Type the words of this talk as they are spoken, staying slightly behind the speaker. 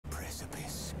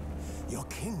Your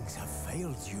kings have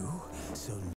failed you,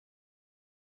 so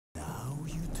now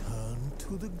you turn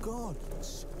to the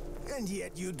gods. And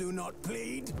yet you do not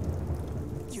plead.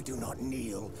 You do not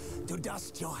kneel to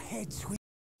dust your heads with...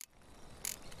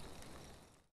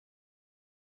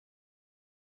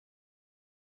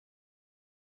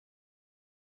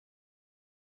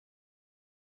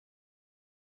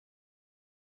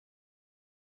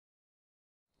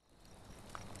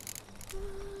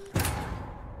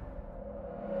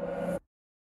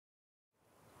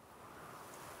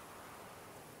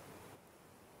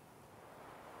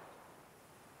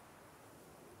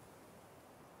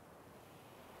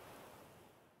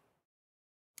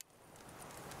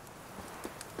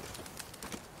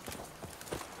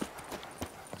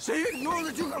 See? No,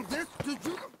 the Duke of this, the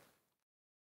Duke of...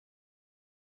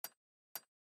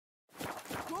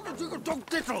 No, the Duke of Dog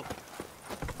Dittle!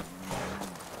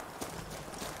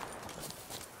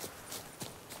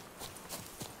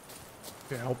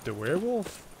 To help the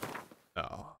werewolf?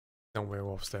 No, no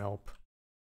werewolves to help.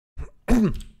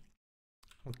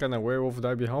 What kind of werewolf would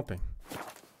I be helping?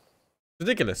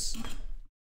 Ridiculous.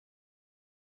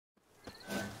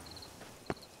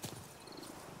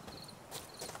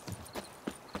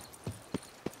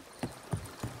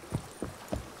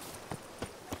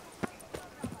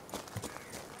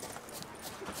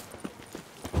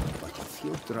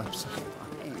 Drops of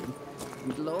wine,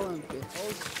 and lo and behold,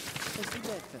 it's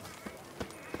better.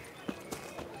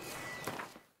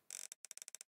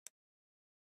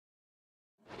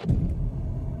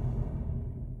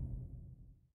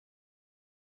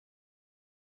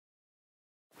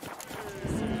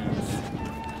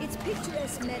 Its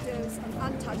picturesque meadows and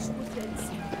untouched woodlands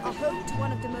are home to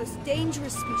one of the most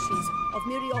dangerous species of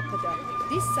Myriapoda,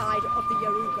 this side of the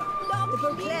Yaruga. The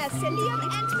Beauclair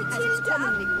centipede, as it's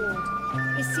commonly called,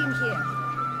 is seen here,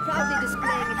 proudly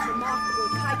displaying its remarkable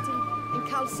chitin and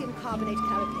calcium carbonate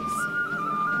carapace.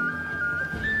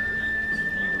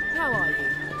 How are you?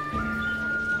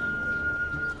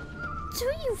 Do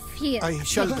you feel I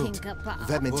shall do. about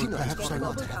Vermentino perhaps are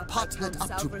not partnered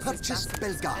up to purchase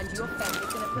Belgard. And your family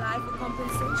can apply for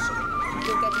compensation.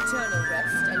 You'll get eternal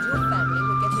rest, and your family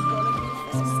will get a rollicking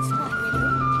feast.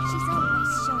 She's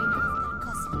always showing off their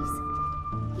costumes.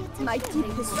 My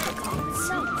deepest regards.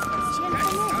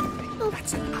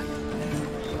 That's an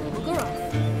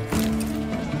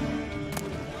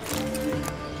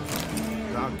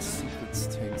Dark secrets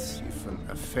taints even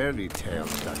a fairy tale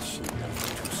that she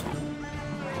never to see.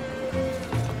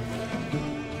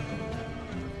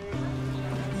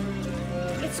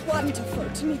 It's wonderful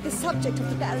to meet the subject of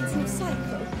the Baron's new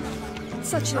cycle.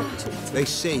 Such an opportunity. They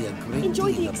say a great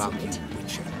Enjoy deal the about you, exhibit.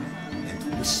 Witcher,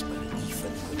 and whisper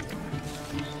even with them.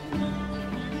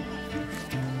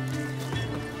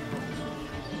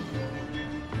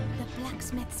 The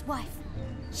blacksmith's wife.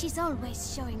 She's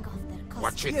always showing off their costumes.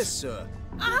 Watch it. Yes, sir.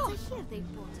 I hear they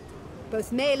bought it.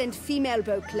 Both male and female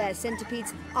Beauclair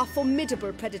centipedes are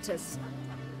formidable predators.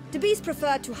 The bees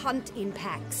prefer to hunt in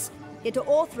packs, yet the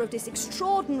author of this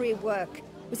extraordinary work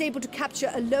was able to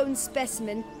capture a lone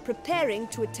specimen preparing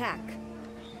to attack.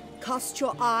 Cast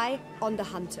your eye on the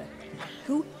hunter,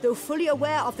 who, though fully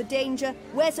aware of the danger,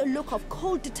 wears a look of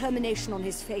cold determination on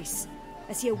his face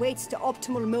as he awaits the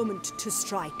optimal moment to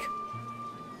strike.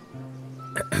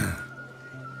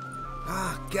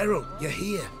 Ah, Geralt, you're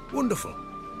here. Wonderful.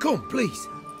 Come, please.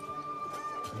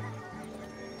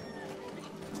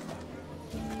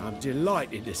 I'm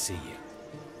delighted to see you.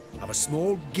 I've a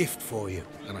small gift for you,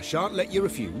 and I shan't let you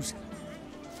refuse.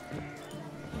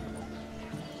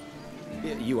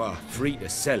 You are free to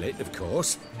sell it, of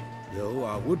course, though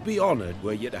I would be honoured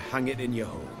were you to hang it in your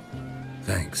home.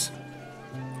 Thanks.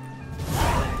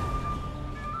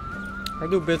 I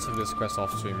do bits of this quest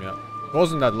off stream, yeah. It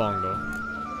wasn't that long though.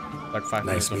 Like 5 Nice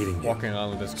minutes meeting of you. walking around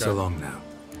with this guy. So long now.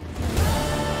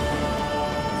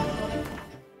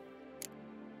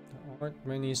 There aren't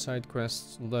many side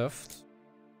quests left.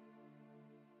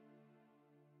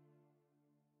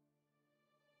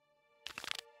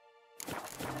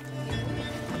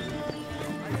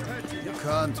 You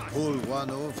can't pull one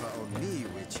over on me,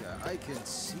 Witcher. I can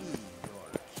see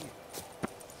your kid.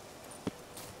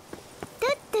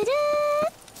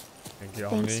 Thank you,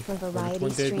 Thanks Omni. for Only variety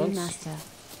 28 stream, months. Master.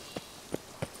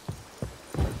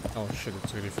 Oh shit,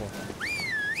 it's 34.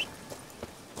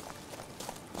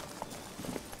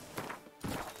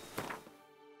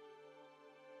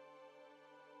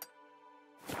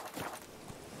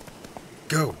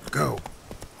 Go, go.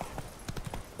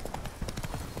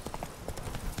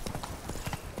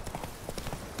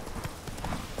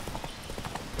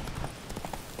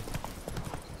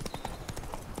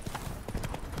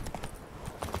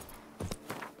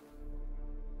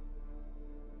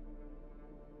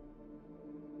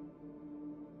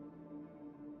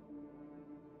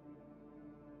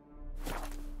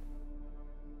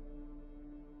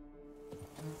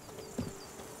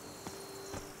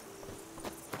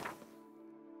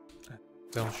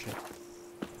 Sell shit.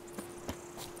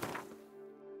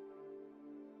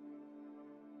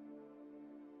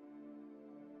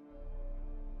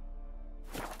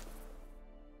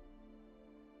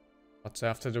 What's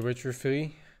after The Witcher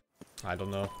 3? I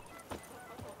don't know.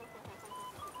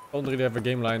 Don't really have a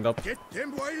game lined up. Get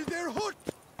them while they're hot!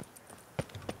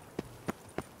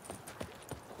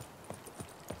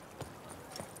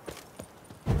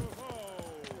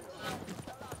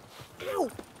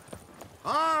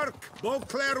 Hark,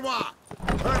 Beauclervois!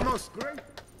 Her most great...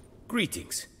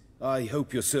 Greetings. I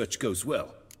hope your search goes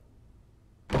well.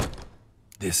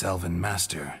 This elven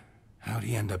master, how'd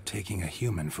he end up taking a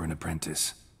human for an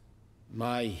apprentice?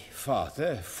 My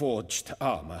father forged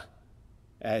armor.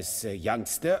 As a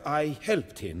youngster, I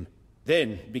helped him,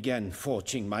 then began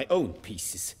forging my own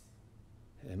pieces.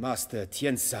 Master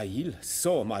Tiensail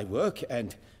saw my work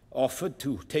and offered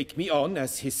to take me on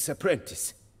as his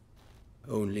apprentice.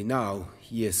 Only now,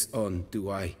 years on, do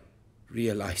I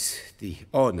realize the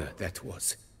honor that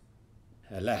was.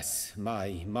 Alas,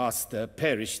 my master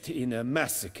perished in a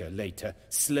massacre later,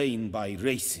 slain by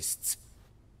racists.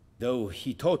 Though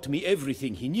he taught me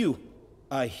everything he knew,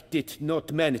 I did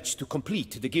not manage to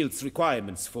complete the guild's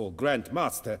requirements for Grand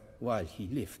Master while he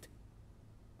lived.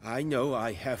 I know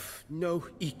I have no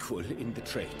equal in the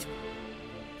trade.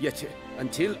 Yet,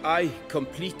 until I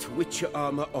complete Witcher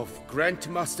armor of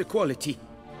Grandmaster quality,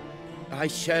 I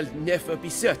shall never be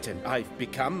certain I've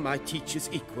become my teacher's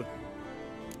equal.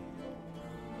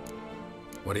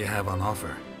 What do you have on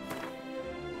offer?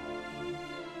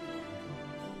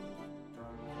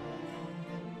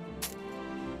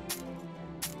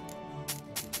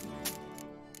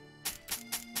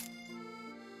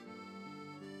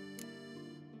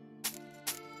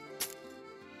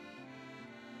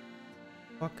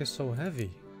 Fuck is so heavy?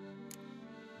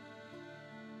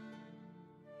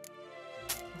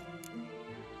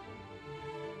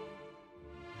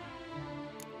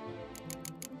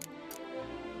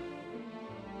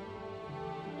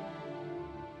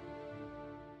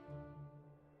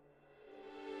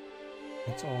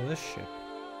 What's all this shit?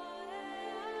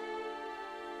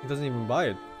 He doesn't even buy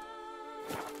it.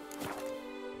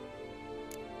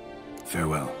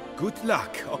 Farewell. Good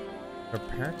luck.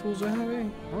 Repair tools are heavy?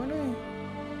 Are they?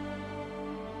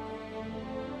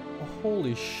 Oh,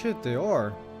 holy shit, they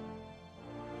are.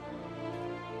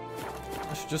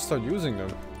 I should just start using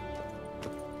them.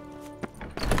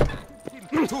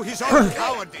 To his own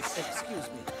cowardice! Excuse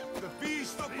me. The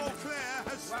beast of Beauclair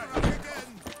has struck again.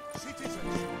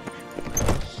 Citizens.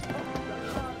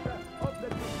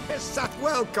 Is that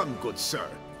welcome, good sir,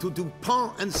 to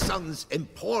Dupont and Sons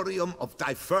Emporium of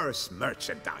diverse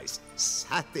merchandise.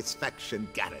 Satisfaction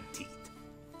guaranteed.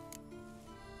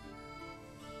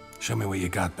 Show me what you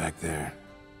got back there.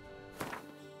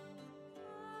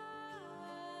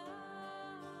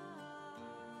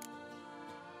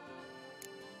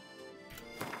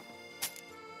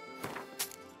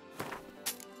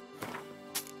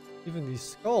 Even these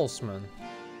skulls, man.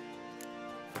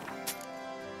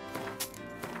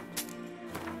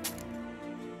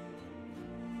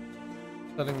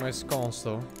 Selling my skulls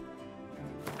though.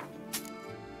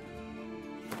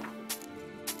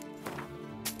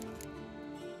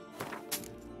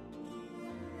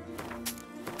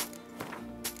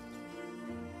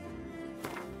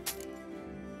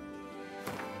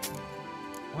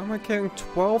 Why am I carrying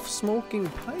 12 smoking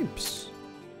pipes?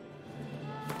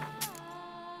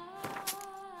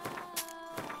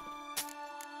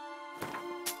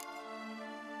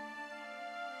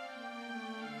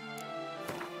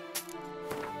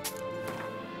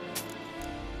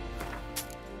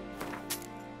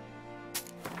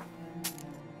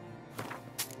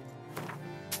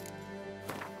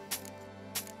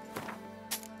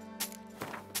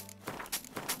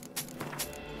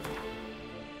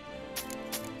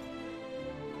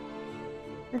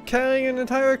 I'm carrying an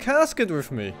entire casket with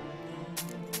me.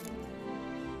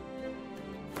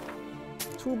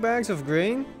 2 bags of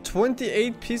grain,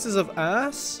 28 pieces of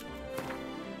ass.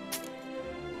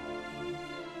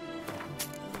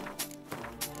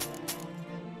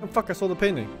 Oh fuck, I saw the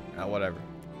painting. Ah, whatever.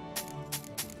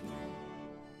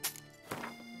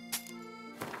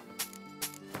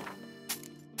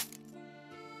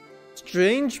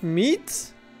 Strange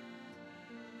meat?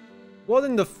 What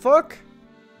in the fuck?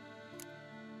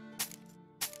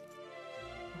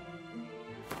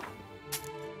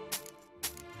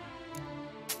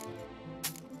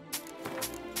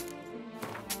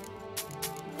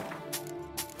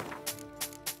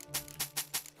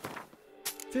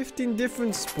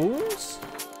 Different spoons?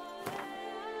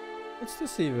 What's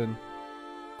this even?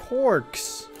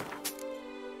 Corks.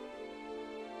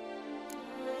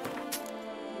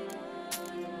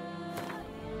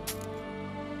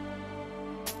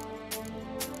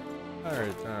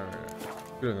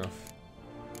 Alright. Good enough.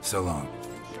 So long.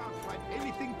 Shan't find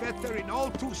anything better in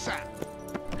all Toussaint.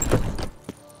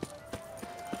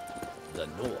 The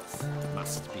north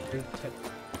must be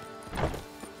protected.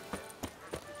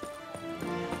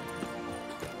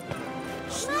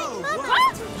 Snow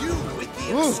White! You with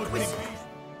the exquisite...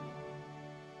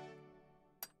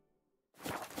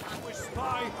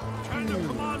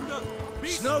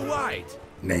 Snow White!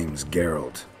 Name's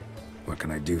Geralt. What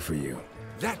can I do for you?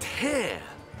 That hair!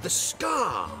 The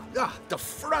scar! The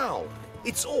frown!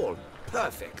 It's all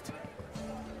perfect.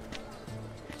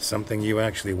 Something you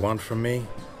actually want from me?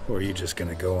 Or are you just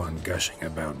gonna go on gushing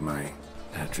about my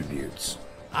attributes?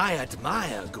 I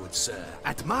admire, good sir.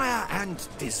 Admire and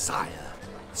desire.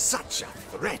 Such a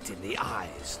threat in the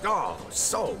eyes. Oh,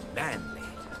 so manly.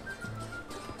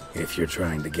 If you're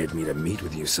trying to get me to meet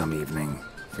with you some evening,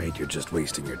 afraid you're just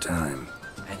wasting your time.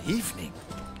 An evening?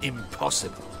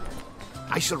 Impossible.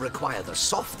 I shall require the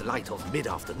soft light of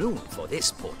mid-afternoon for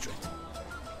this portrait.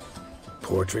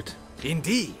 Portrait?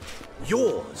 Indeed.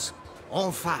 Yours.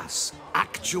 En face.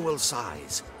 Actual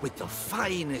size. With the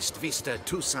finest vista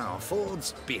Toussaint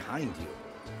affords behind you.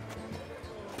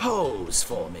 Pose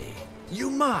for me. You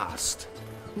must.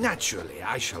 Naturally,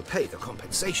 I shall pay the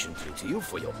compensation due to you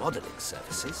for your modeling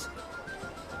services.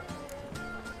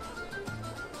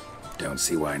 Don't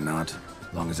see why not.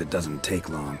 Long as it doesn't take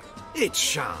long. It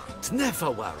shan't. Never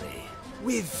worry.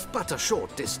 With but a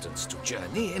short distance to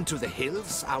journey into the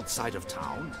hills outside of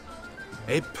town.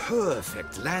 A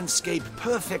perfect landscape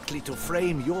perfectly to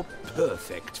frame your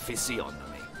perfect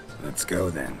physiognomy. Let's go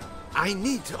then. I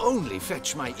need only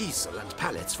fetch my easel and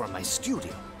palettes from my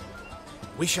studio.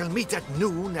 We shall meet at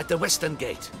noon at the western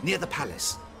gate, near the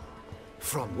palace.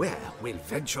 From where we'll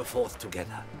venture forth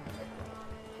together.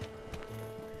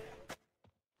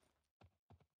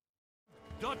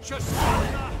 Duchess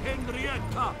Anna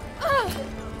Henrietta!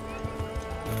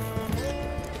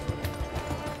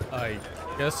 I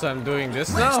guess I'm doing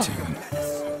this now. A fruitful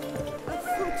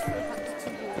hunt to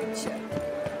you, Witcher.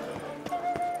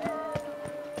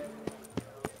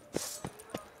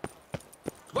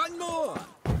 One more!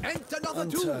 And another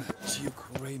two! Under Duke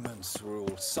Raymond's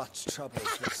rule, such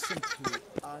troubles were simply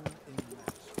unimaginable.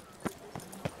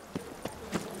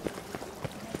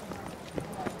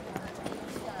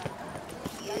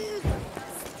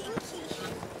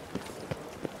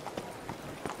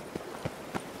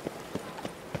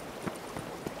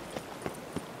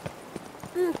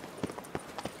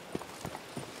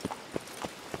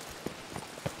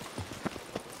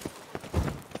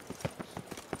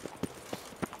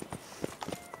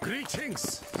 Greetings,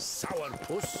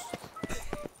 sourpuss.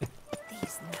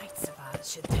 These knights of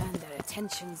ours should turn their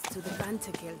attentions to the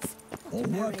banter guilds. All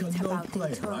work and no about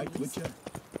play, their right, tournaments. Witcher?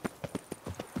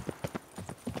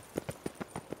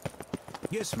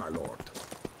 Yes, my lord.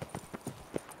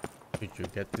 Did you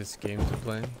get this game to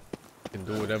play? You can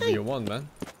do whatever you want, man.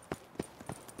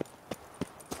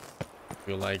 If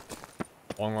you like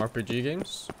long RPG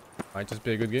games, might just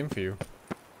be a good game for you.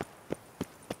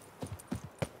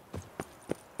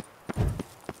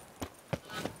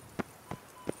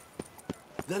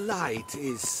 The light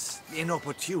is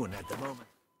inopportune at the moment.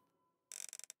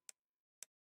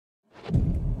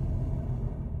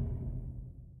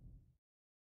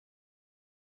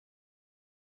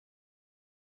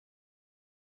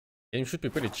 Game should be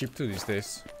pretty cheap too these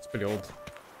days. It's pretty old.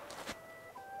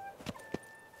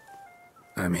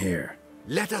 I'm here.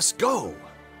 Let us go!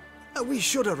 We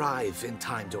should arrive in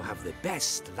time to have the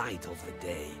best light of the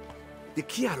day. The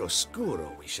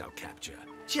chiaroscuro we shall capture.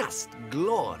 Just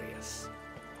glorious.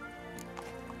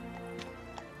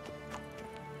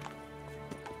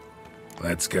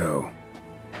 Let's go.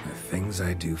 The things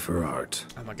I do for art.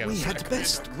 We had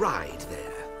best ride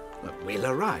there. We'll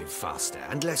arrive faster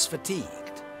and less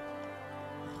fatigued.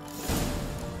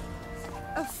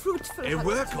 A fruitful A hunt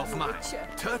work to of you, mine. Witcher.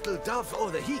 Turtle dove o'er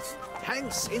the heath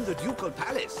hangs in the ducal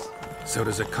palace. So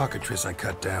does a cockatrice I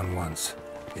cut down once.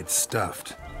 It's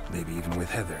stuffed, maybe even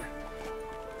with heather.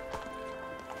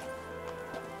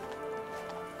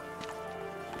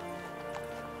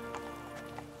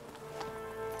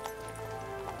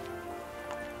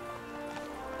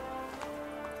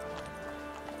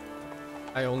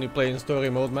 I only play in story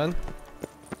mode, man.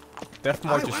 Death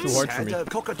March is too hard for me. I once had a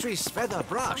cockatrice feather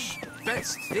brush.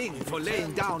 Best thing for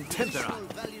laying down tempera.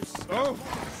 Oh,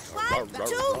 1,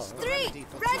 2, 3. Ready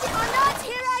or not,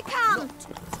 here I come.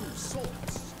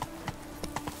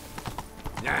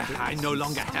 I no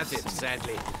longer have it,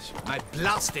 sadly. My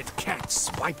blasted cat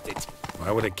swiped it. Why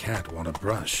would a cat want a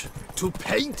brush? To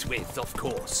paint with, of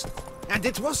course. And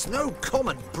it was no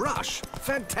common brush.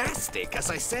 Fantastic,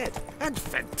 as I said, and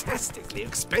fantastically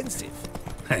expensive.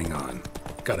 Hang on.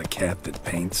 Got a cat that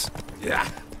paints? Yeah,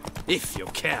 if you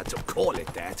care to call it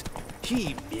that.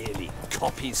 He merely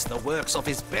copies the works of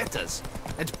his betters,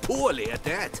 and poorly at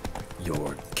that.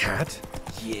 Your cat?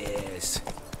 Yes.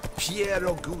 Pierre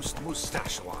Auguste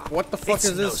Moustachois. What the fuck it's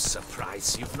is no this?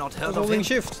 surprise you've not heard I was of holding him.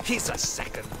 shift. He's a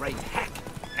second-rate hack.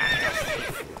 And a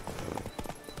thief.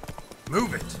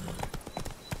 Move it.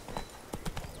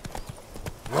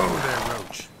 Whoa there,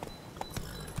 Roach.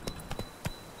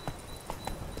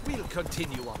 We'll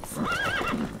continue on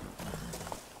foot.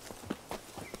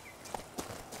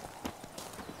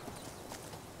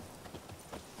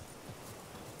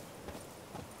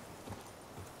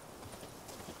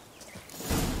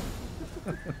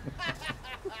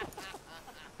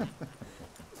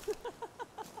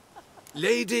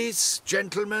 Ladies,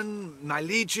 gentlemen, my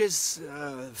lieges,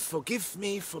 forgive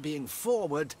me for being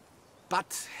forward,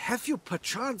 but have you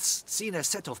perchance seen a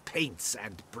set of paints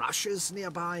and brushes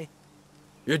nearby?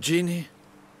 Eugenie,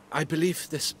 I believe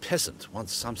this peasant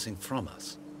wants something from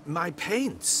us. My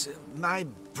paints, my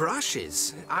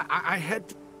brushes, I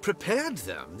had prepared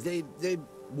them. They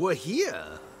were here.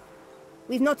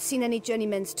 We've not seen any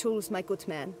journeyman's tools, my good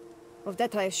man. Of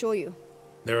that I assure you.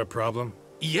 There a problem?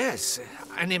 Yes,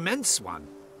 an immense one.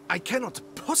 I cannot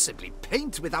possibly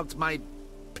paint without my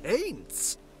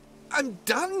paints. I'm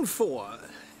done for.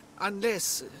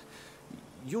 Unless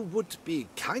you would be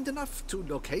kind enough to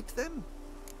locate them?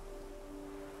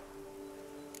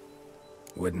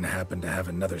 Wouldn't happen to have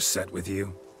another set with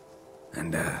you?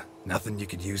 And, nothing you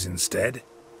could use instead?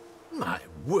 My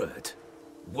word.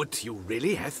 Would you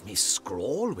really have me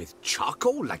scrawl with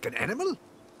charcoal like an animal?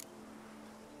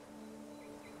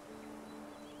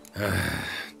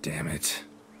 Damn it.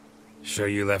 Sure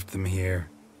you left them here?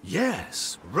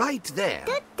 Yes, right there.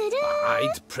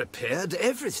 I'd prepared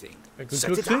everything.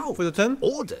 Set it out, for the 10?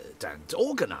 ordered and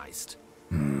organized.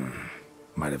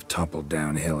 Might have toppled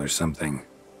downhill or something.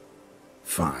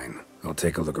 Fine, I'll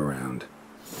take a look around.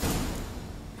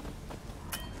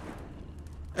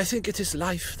 I think it is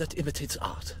life that imitates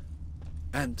art,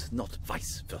 and not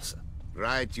vice versa.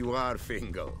 Right you are,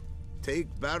 Fingal.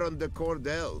 Take Baron de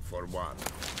Cordel for one.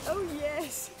 Oh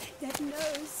yes, that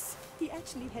nose. He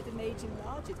actually had an age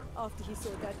enlarged after he saw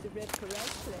that the Red Corral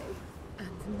play.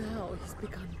 And now he's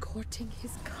begun courting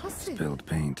his cousin. Spilled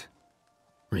paint.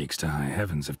 Reeks to high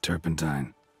heavens of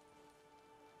turpentine.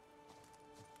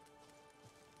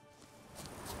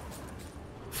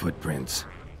 Footprints.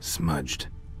 Smudged.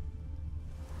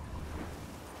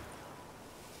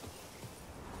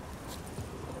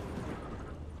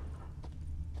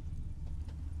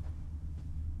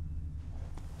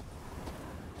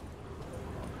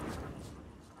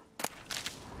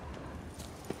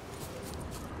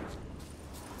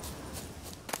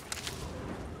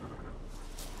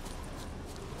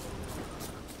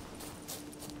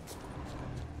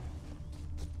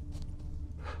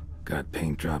 Got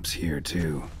paint drops here,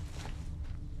 too.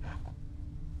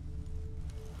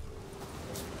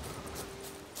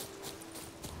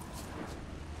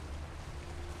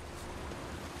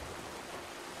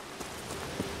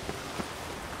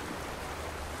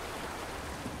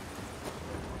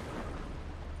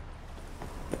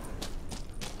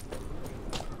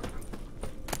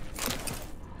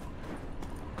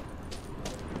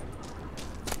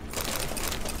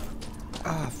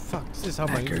 Ah, fuck. This is how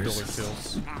my inventory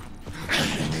feels.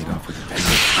 Made off with the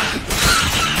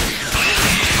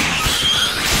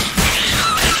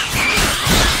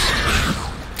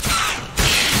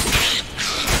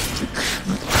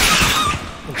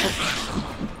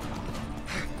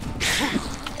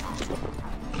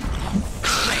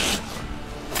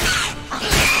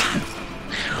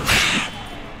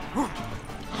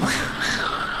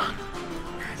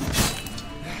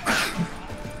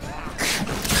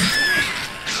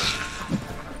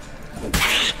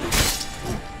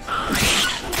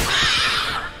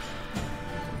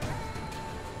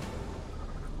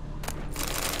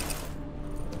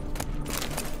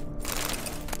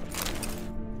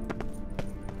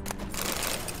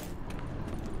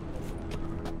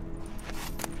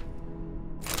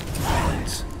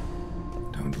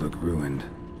Don't look ruined.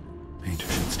 Painter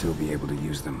should still be able to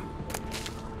use them.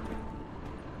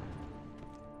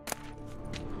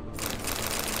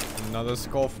 Another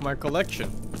skull for my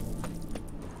collection.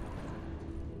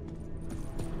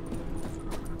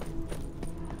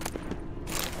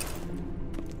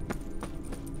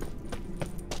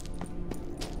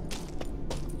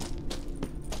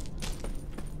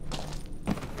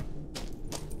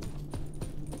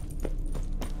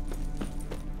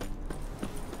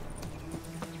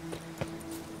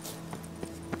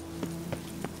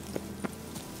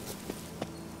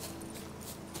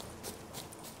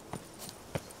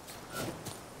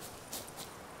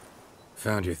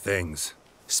 Found your things.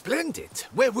 Splendid.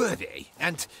 Where were they?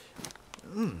 And...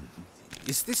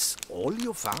 is this all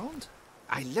you found?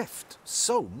 I left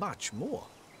so much more.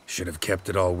 Should have kept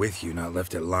it all with you, not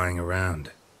left it lying around.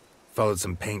 Followed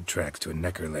some paint tracks to a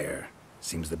necker lair.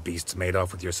 Seems the beast's made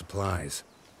off with your supplies.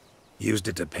 Used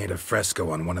it to paint a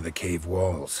fresco on one of the cave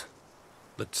walls.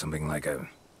 Looked something like a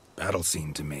battle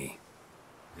scene to me.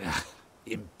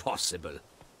 Impossible.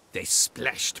 They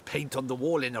splashed paint on the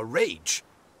wall in a rage.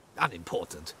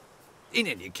 Unimportant. In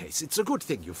any case, it's a good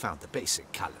thing you found the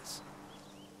basic colors.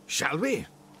 Shall we?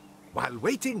 While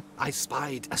waiting, I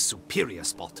spied a superior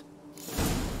spot.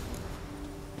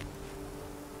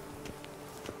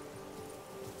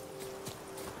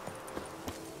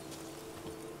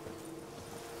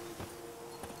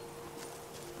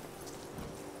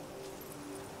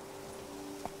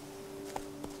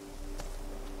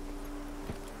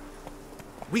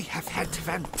 We have had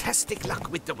fantastic luck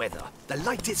with the weather. The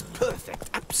light is perfect,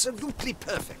 absolutely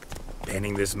perfect.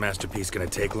 Painting this masterpiece gonna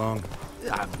take long?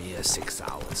 A mere 6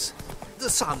 hours. The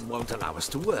sun won't allow us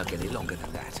to work any longer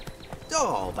than that.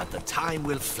 Oh, but the time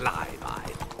will fly by.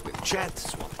 We'll chat,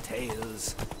 swap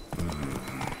tales.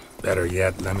 Better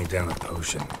yet, let me down a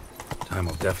potion. Time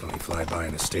will definitely fly by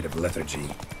in a state of lethargy.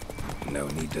 No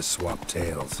need to swap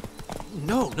tales.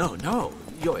 No.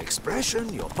 Your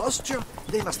expression, your posture,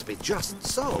 they must be just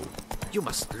so. You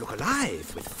must look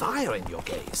alive with fire in your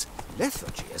gaze.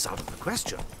 Lethargy is out of the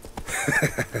question.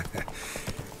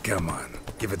 Come on,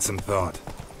 give it some thought.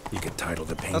 You could title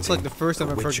the painting. That's like the first time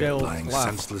I've heard Gale lying laugh.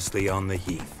 senselessly on the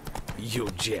heath. You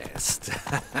jest.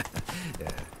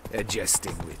 A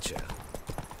jesting witcher.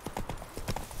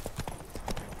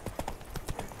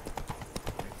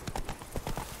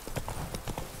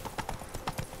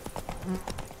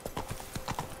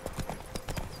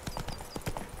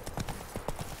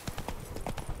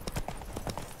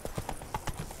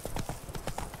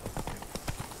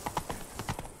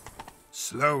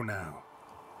 Slow now.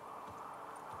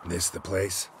 This the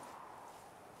place?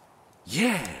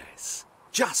 Yes.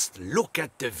 Just look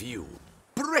at the view.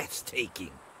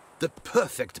 Breathtaking. The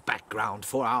perfect background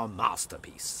for our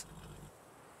masterpiece.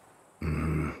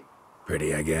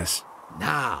 Pretty, I guess.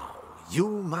 Now, you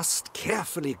must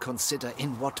carefully consider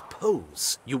in what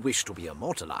pose you wish to be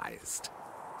immortalized.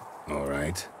 All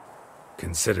right.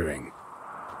 Considering.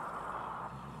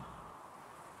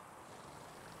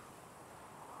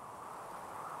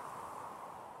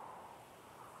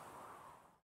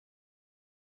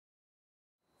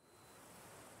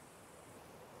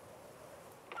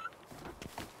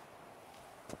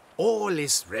 All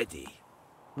is ready.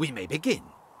 We may begin.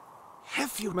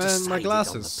 Have you Man, decided my on the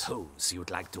glasses. pose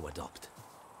you'd like to adopt?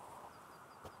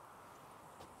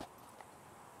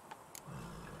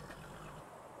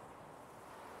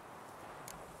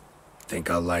 Think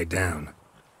I'll lie down.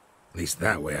 At least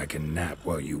that way I can nap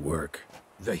while you work.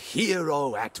 The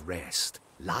hero at rest,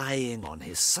 lying on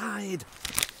his side,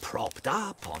 propped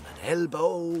up on an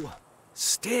elbow,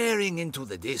 staring into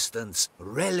the distance,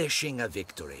 relishing a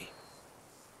victory.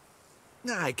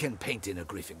 I can paint in a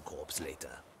griffin corpse later.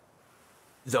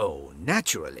 Though,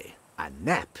 naturally, a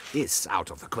nap is out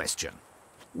of the question.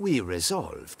 We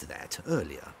resolved that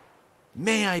earlier.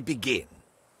 May I begin?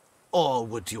 Or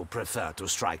would you prefer to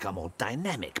strike a more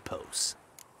dynamic pose?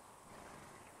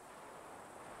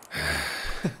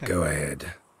 Go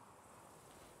ahead.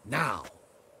 Now,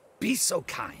 be so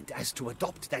kind as to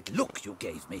adopt that look you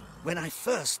gave me when I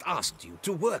first asked you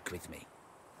to work with me.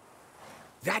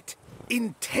 That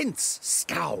intense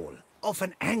scowl of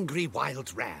an angry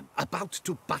wild ram about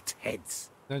to butt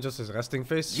heads. And just his resting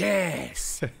face?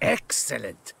 Yes,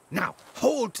 excellent. Now,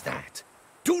 hold that.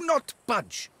 Do not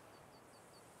budge.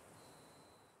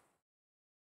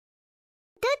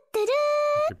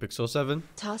 Okay, Pixel 7.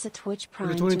 Toss a Twitch Prime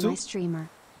to 22? my streamer.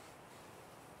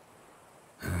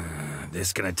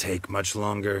 This gonna take much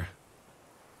longer?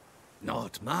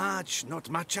 Not much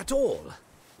at all.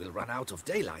 We'll run out of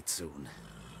daylight soon.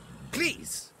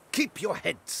 Please, keep your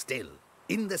head still,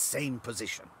 in the same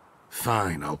position.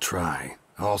 Fine, I'll try.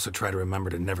 I'll also try to remember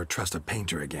to never trust a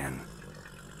painter again.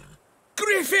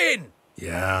 Griffin!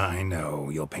 Yeah, I know.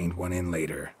 You'll paint one in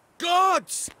later.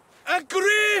 Gods! A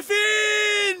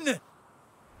griffin!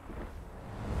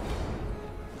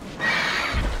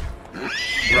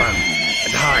 Run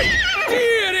and hide!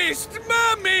 Dearest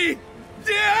Mummy!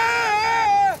 Ah!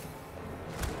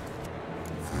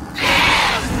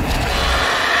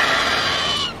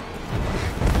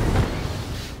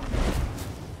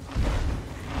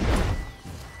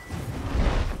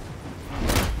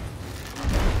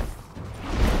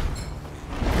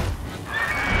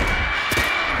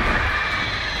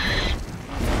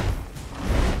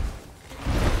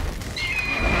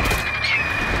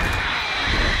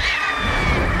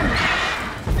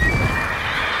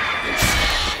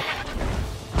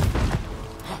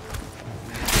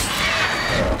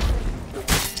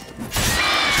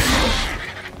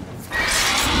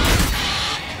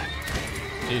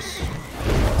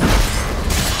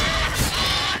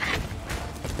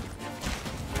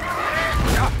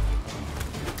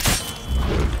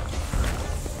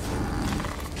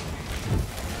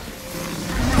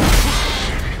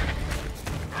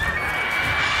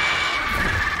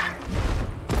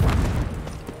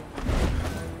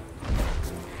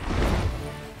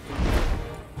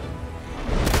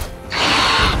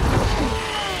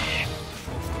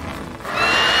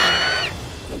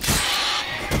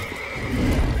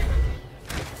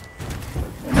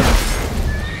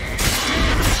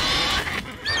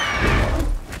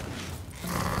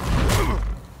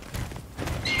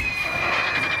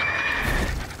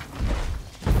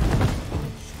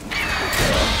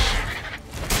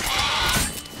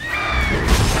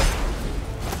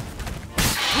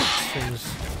 thing's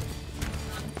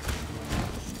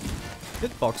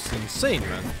hitbox is insane,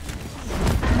 man.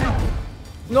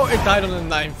 No, it died on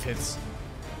the 9th hit.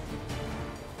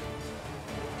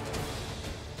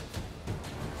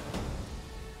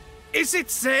 Is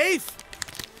it safe?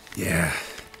 Yeah,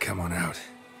 come on out.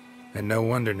 And no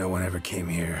wonder no one ever came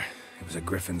here. It was a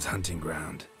griffin's hunting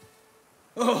ground.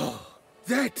 Oh,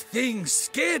 that thing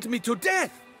scared me to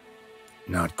death!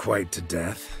 Not quite to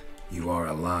death. You are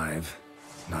alive.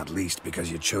 Not least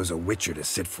because you chose a witcher to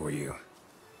sit for you.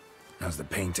 How's the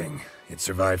painting? It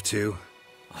survived too?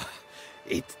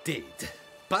 It did.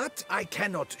 But I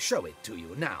cannot show it to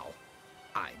you now.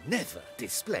 I never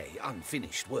display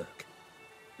unfinished work.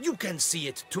 You can see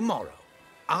it tomorrow,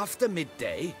 after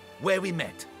midday, where we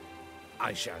met.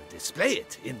 I shall display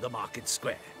it in the market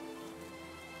square.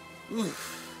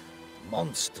 Oof,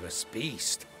 monstrous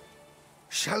beast.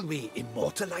 Shall we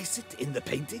immortalize it in the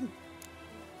painting?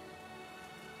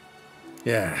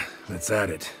 Yeah, let's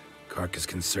add it. Carcass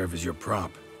can serve as your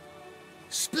prop.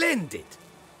 Splendid!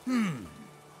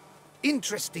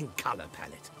 Interesting color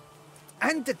palette.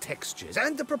 And the textures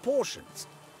and the proportions.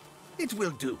 It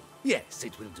will do. Yes,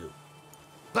 it will do.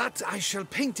 But I shall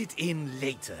paint it in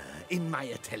later, in my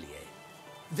atelier.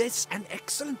 There's an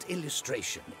excellent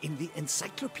illustration in the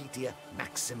Encyclopedia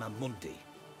Maxima Mundi.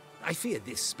 I fear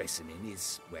this specimen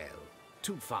is, well,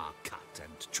 too far cut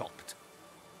and chopped.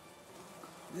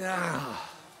 Ah,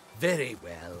 very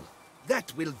well.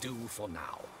 That will do for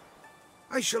now.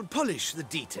 I shall polish the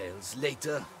details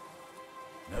later.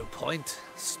 No point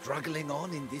struggling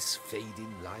on in this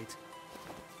fading light.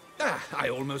 Ah, I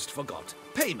almost forgot.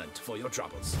 Payment for your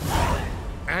troubles.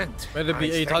 And Better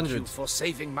be I 800. thank you for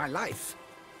saving my life.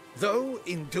 Though,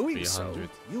 in doing so,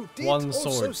 you did also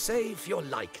sword. save your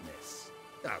likeness.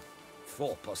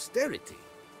 For posterity.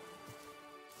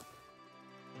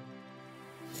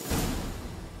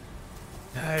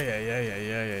 Ay.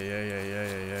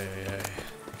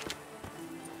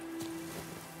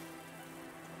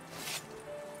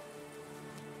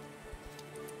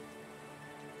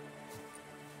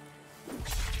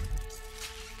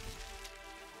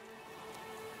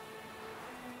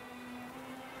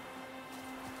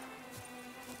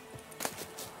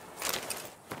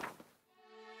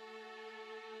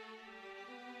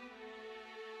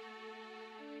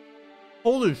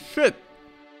 Holy shit!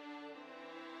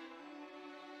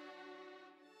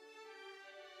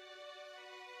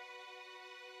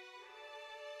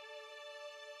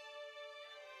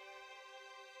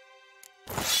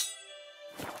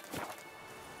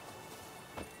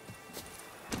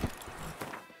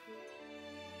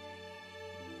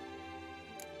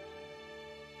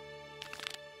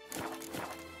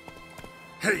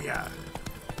 Hey-ya!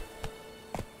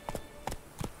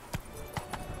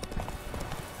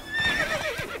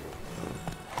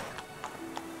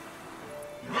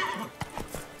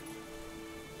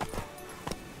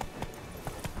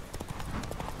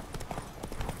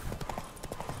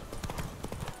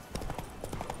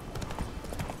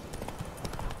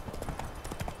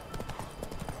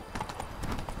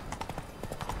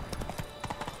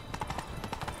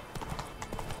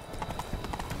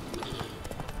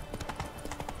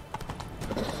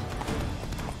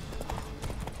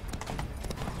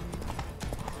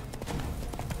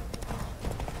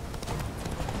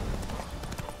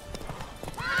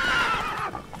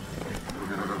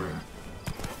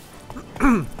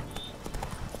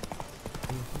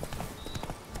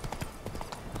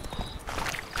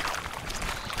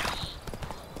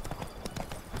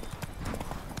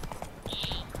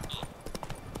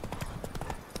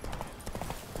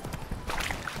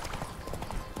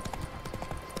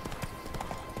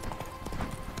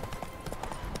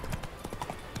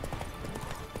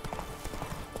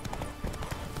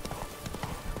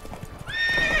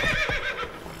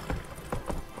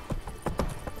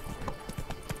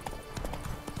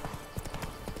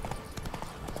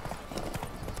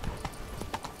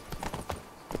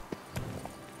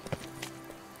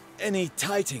 Any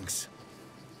tidings?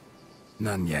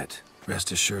 None yet.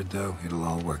 Rest assured, though, it'll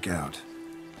all work out.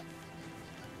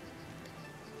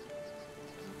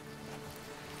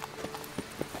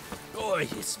 Oh,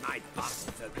 yes, my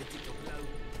bastards are ready to blow.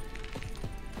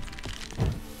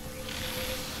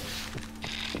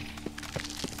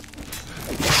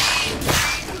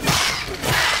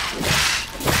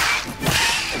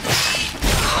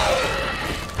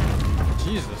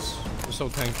 Jesus, you're so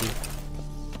tanky.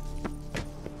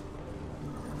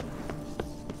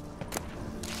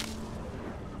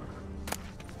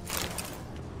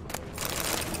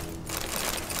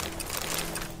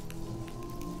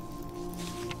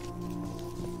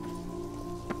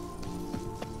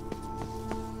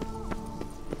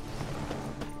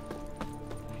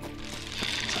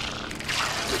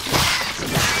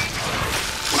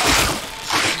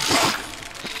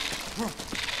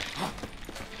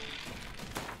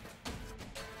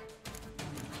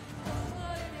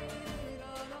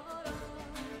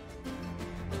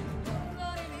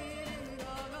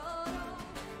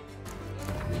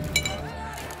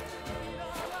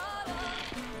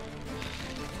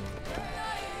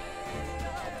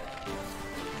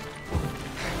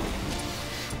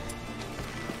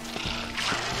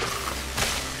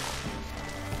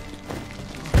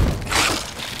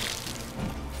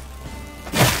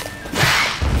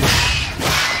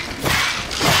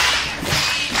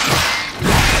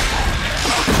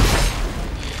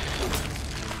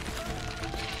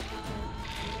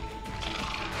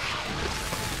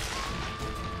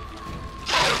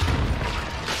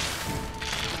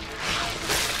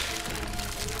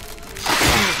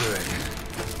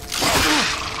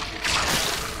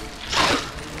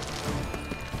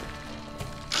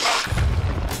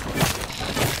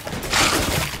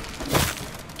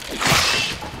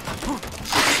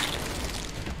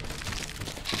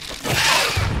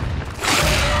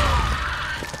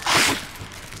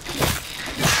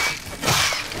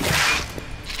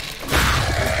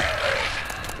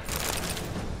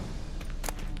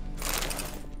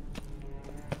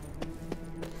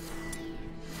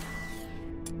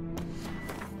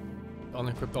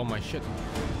 equipped all my shit.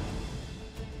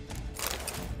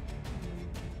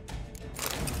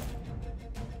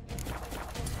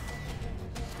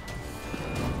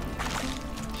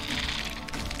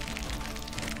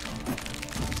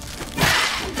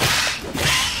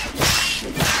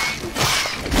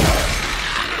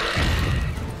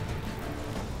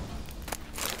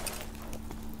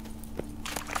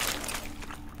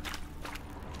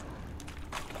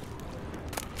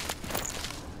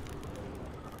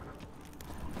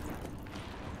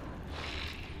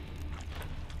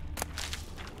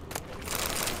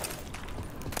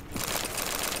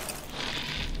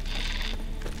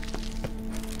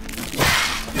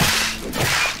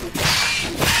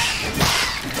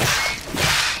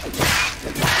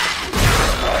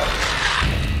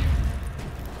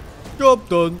 Job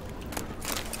done.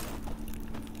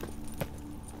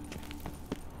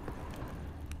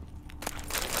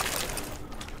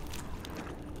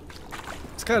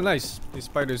 It's kind of nice. These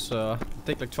spiders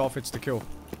take like 12 hits to kill.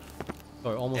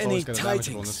 So I almost always get a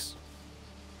damage bonus.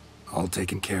 All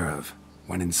taken care of.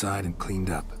 Went inside and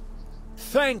cleaned up.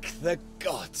 Thank the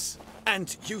gods!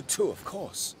 And you too, of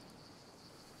course.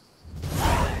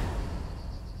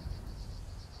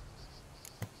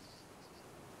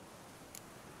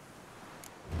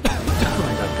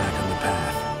 I got back on the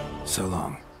path. So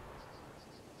long.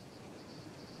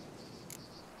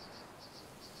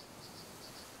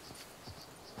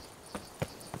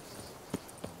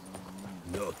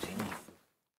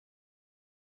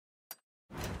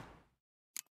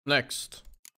 Next.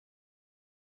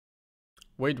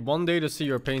 Wait 1 day to see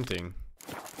your painting.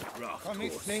 Come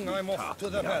evening, I'm off to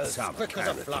the bells, quick as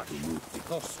a flash.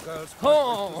 Those girls...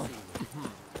 Oh!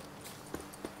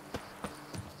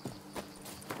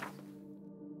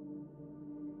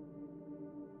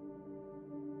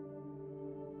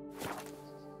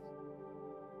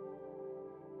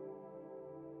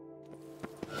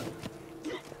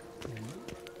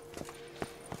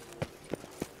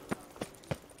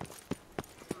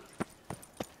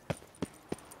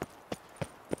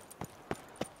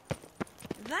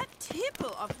 That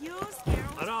tipple of yours,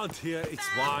 Geralt. Around here, it's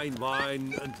wine,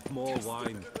 wine, and more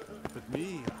wine. But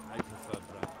me, I prefer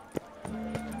bread.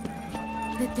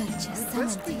 The Duchess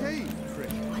summoned you.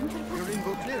 You're in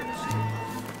Vauclair.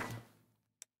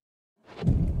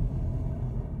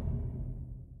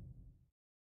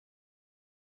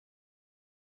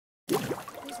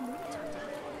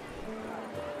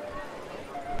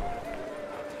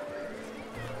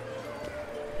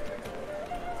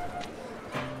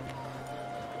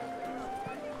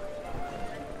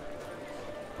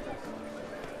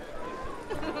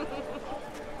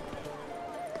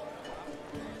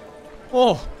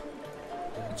 Oh!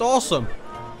 It's awesome!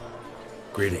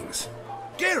 Greetings.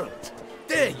 Geralt,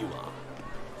 there you are.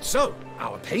 So,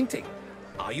 our painting.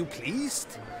 Are you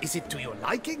pleased? Is it to your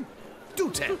liking?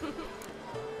 Do tell.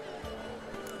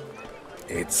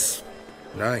 It's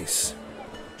nice.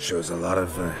 Shows a lot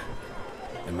of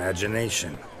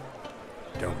imagination.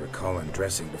 Don't recall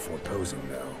undressing before posing,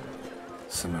 though.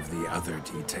 Some of the other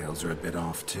details are a bit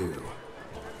off, too.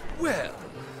 Well,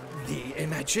 the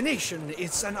imagination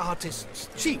is an artist's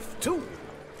chief tool.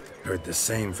 Heard the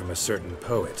same from a certain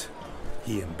poet.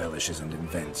 He embellishes and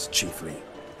invents chiefly.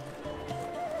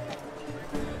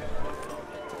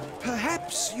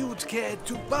 Perhaps you'd care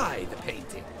to buy the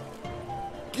painting.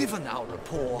 Given our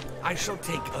rapport, I shall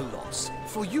take a loss.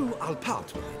 For you, I'll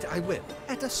part with it, I will,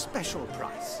 at a special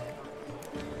price.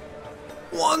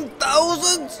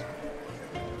 1,000?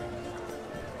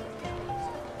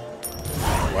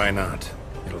 Why not?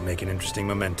 It'll make an interesting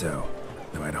memento,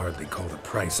 though I'd hardly call the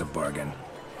price a bargain.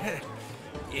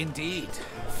 Indeed.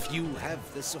 Few have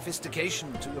the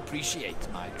sophistication to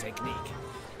appreciate my technique.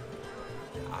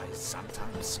 I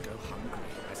sometimes go hungry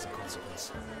as a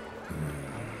consequence.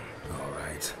 All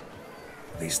right.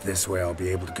 At least this way I'll be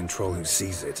able to control who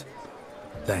sees it.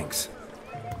 Thanks.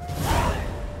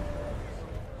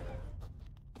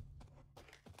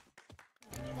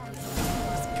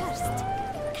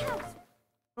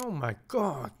 Oh my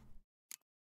god.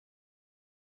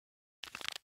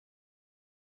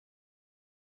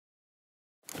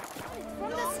 From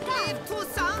the sky,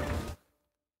 Toussaint!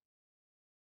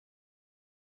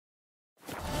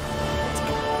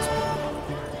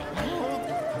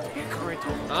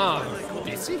 Ah,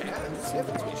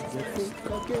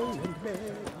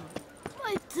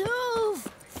 My tooth!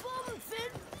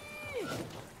 Something!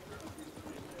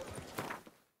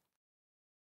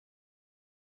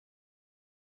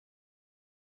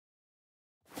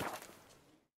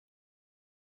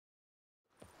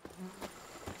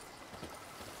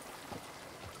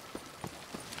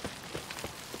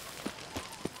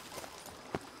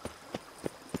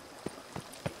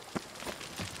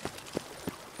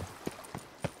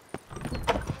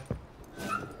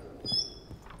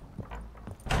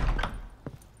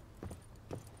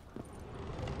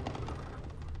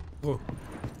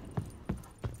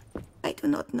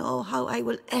 not know how I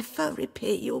will ever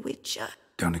repay you, Witcher.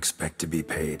 Don't expect to be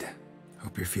paid.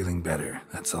 Hope you're feeling better,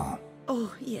 that's all.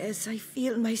 Oh, yes, I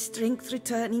feel my strength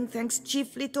returning thanks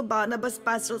chiefly to Barnabas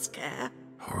Basil's care.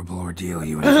 Horrible ordeal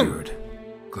you endured.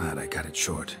 Glad I cut it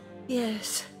short.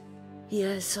 Yes,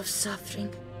 years of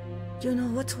suffering. Do you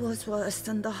know what was worse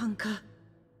than the hunger?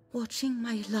 Watching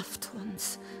my loved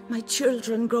ones, my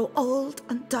children grow old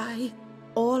and die.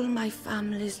 All my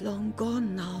family's long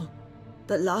gone now.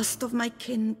 The last of my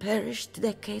kin perished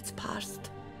decades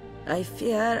past. I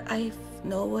fear I've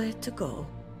nowhere to go.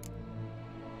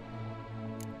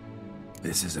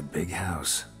 This is a big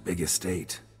house, big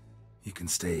estate. You can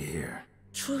stay here.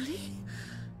 Truly?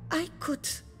 I could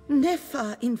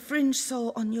never infringe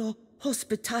so on your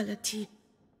hospitality.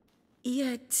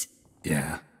 Yet...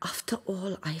 Yeah? After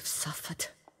all I've suffered,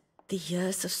 the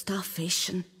years of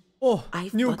starvation,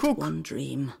 I've new but cook. one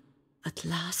dream. At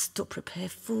last to prepare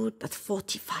food that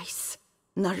fortifies,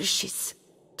 nourishes,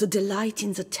 to delight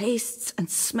in the tastes and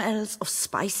smells of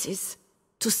spices,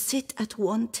 to sit at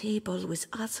one table with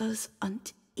others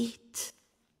and eat.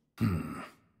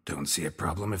 Don't see a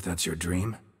problem if that's your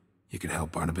dream. You could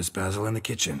help Barnabas Basil in the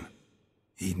kitchen.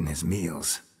 Eating his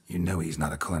meals. You know he's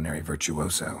not a culinary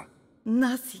virtuoso.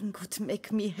 Nothing could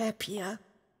make me happier.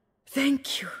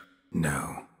 Thank you.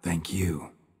 No, thank you.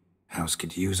 House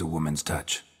could use a woman's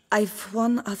touch. I've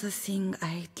one other thing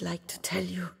I'd like to tell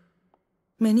you.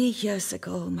 Many years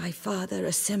ago, my father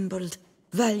assembled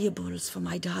valuables for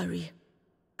my dowry.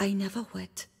 I never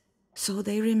wed, so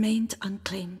they remained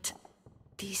unclaimed.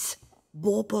 These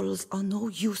baubles are no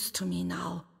use to me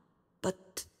now,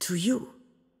 but to you,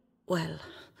 well,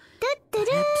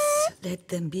 perhaps let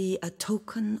them be a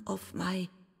token of my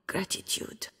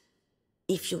gratitude.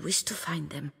 If you wish to find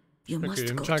them, you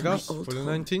must go to my old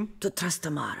home, to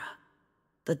Trastamara.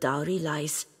 The dowry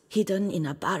lies hidden in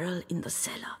a barrel in the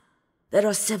cellar. There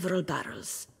are several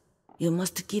barrels. You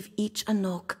must give each a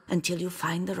knock until you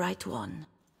find the right one.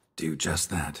 Do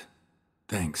just that.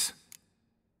 Thanks.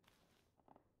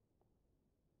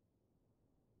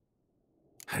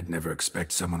 I'd never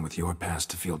expect someone with your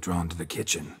past to feel drawn to the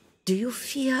kitchen. Do you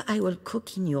fear I will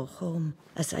cook in your home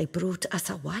as I brewed as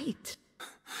a white?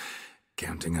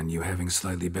 Counting on you having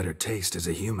slightly better taste as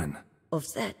a human.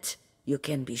 Of that, you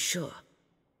can be sure.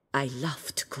 I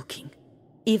loved cooking,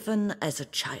 even as a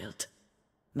child.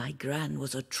 My gran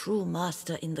was a true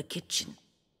master in the kitchen.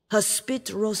 Her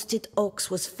spit-roasted oaks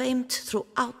was famed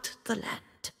throughout the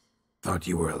land. Thought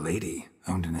you were a lady,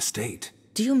 owned an estate.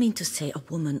 Do you mean to say a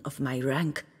woman of my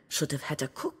rank should have had a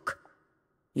cook?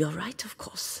 You're right, of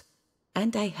course.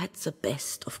 And I had the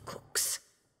best of cooks.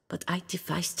 But I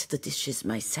devised the dishes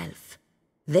myself.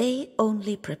 They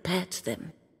only prepared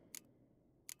them.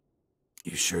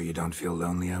 You sure you don't feel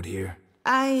lonely out here?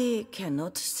 I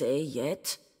cannot say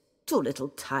yet. Too little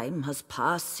time has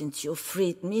passed since you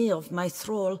freed me of my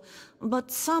thrall,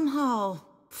 but somehow,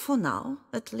 for now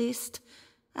at least,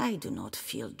 I do not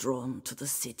feel drawn to the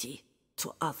city,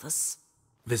 to others.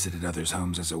 Visited others'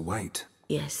 homes as a white?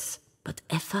 Yes, but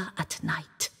ever at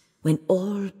night, when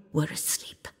all were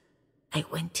asleep. I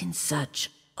went in search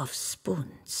of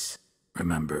spoons.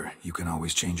 Remember, you can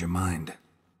always change your mind.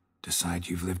 Decide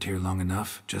you've lived here long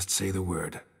enough, just say the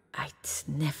word. I'd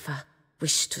never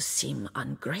wish to seem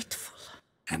ungrateful.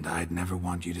 And I'd never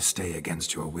want you to stay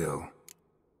against your will.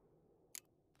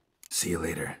 See you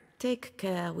later. Take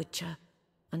care, Witcher.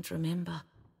 And remember,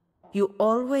 you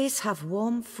always have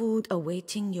warm food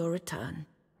awaiting your return.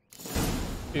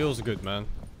 Feels good, man.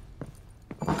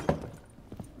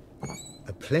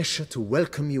 A pleasure to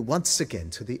welcome you once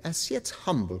again to the as yet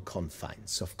humble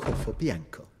confines of Corfo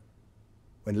Bianco.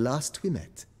 When last we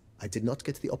met, I did not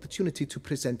get the opportunity to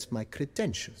present my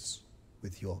credentials.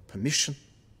 With your permission,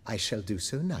 I shall do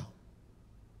so now.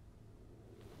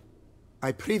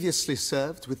 I previously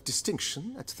served with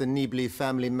distinction at the Nibli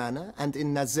family manor and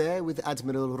in Nazaire with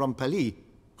Admiral Rompali,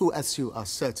 who, as you are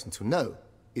certain to know,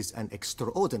 is an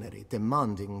extraordinary,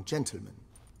 demanding gentleman.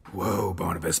 Whoa,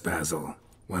 Barnabas Basil.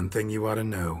 One thing you ought to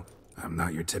know, I'm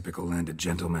not your typical landed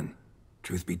gentleman.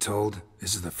 Truth be told,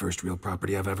 this is the first real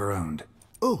property I've ever owned.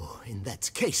 Oh, in that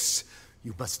case,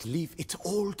 you must leave it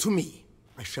all to me.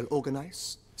 I shall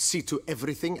organize, see to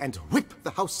everything, and whip the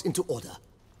house into order.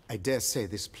 I dare say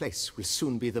this place will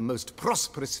soon be the most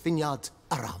prosperous vineyard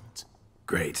around.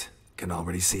 Great. Can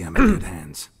already see I'm in good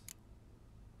hands.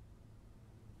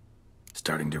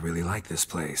 Starting to really like this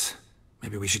place.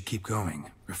 Maybe we should keep going,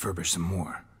 refurbish some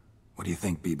more. What do you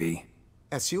think, BB?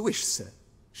 As you wish, sir.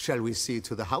 Shall we see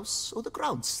to the house or the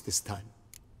grounds this time?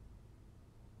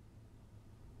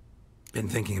 Been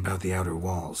thinking about the outer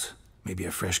walls. Maybe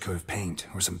a fresh coat of paint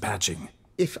or some patching.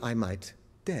 If I might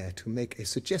dare to make a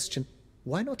suggestion,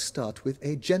 why not start with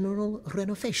a general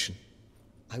renovation?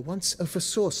 I once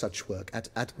oversaw such work at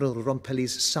Admiral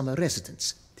Rompelli's summer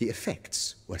residence. The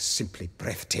effects were simply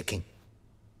breathtaking.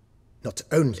 Not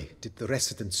only did the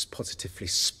residence positively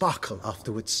sparkle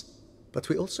afterwards, but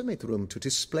we also made room to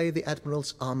display the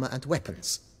Admiral's armor and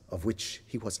weapons, of which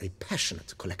he was a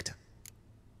passionate collector.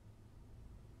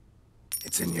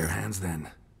 It's in your hands then.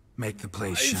 Make the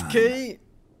place shine. Okay.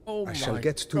 Oh I shall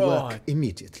get to work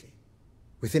immediately.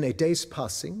 Within a day's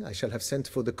passing, I shall have sent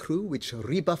for the crew which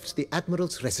rebuffed the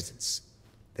Admiral's residence.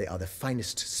 They are the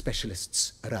finest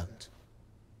specialists around.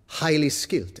 Highly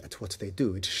skilled at what they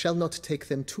do, it shall not take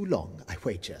them too long, I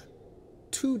wager.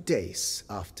 2 days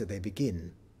after they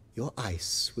begin, your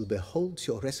eyes will behold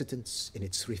your residence in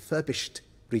its refurbished,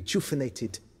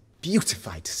 rejuvenated,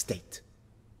 beautified state.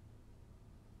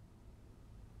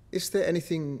 Is there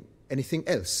anything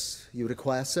else you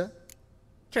require, sir?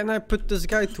 Can I put this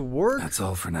guy to work? That's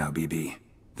all for now, BB.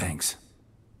 Thanks.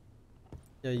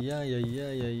 Yeah,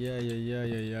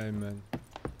 man.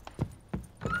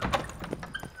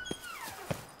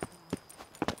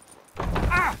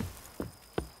 Ah!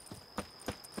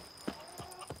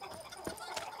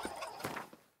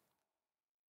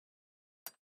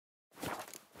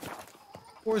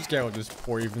 Where's Geralt is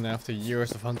poor even after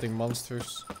years of hunting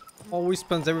monsters? Always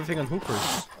spends everything on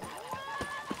hookers.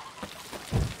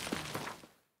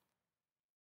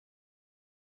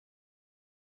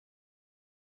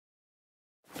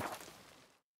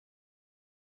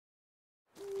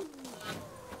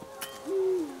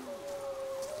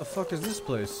 What the fuck is this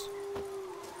place?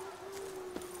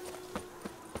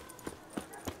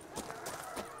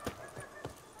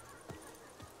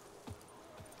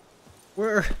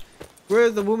 Where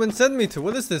the woman sent me to?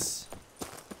 What is this?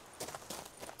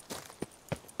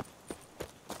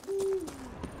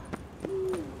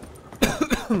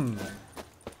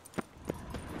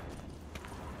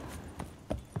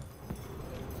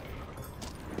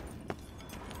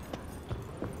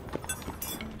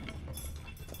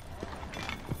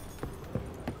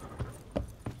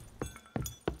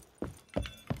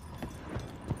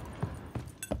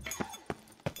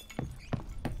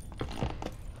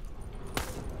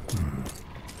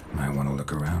 Might want to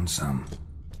look around some.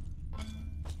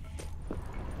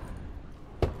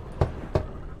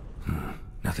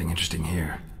 Nothing interesting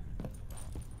here.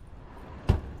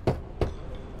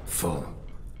 Full.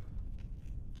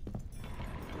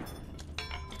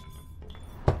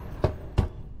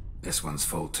 This one's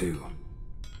full too.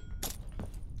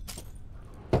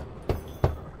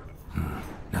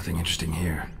 Nothing interesting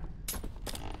here.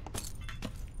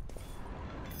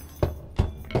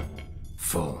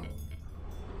 Full.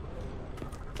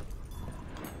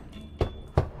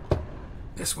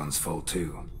 This one's full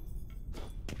too.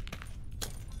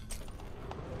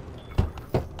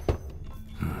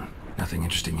 Nothing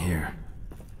interesting here.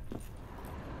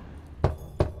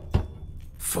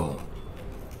 Full.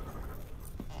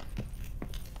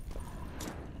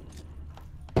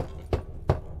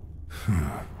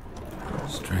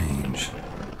 Strange.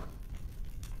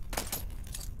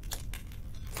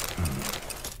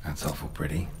 That's awful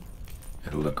pretty.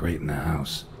 It'll look great in the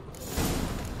house.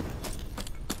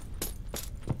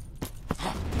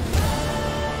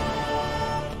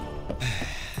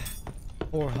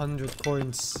 $400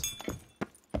 coins.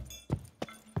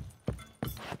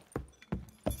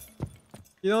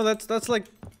 You know, that's like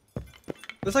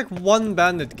one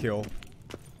bandit kill.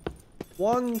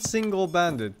 One single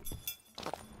bandit.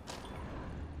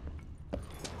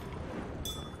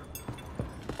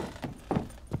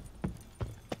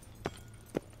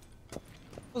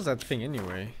 What was that thing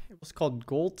anyway? It was called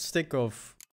Gold Stick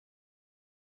of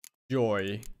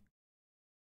Joy.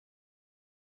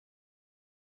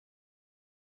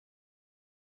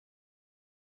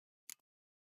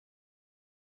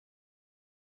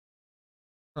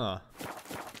 Huh.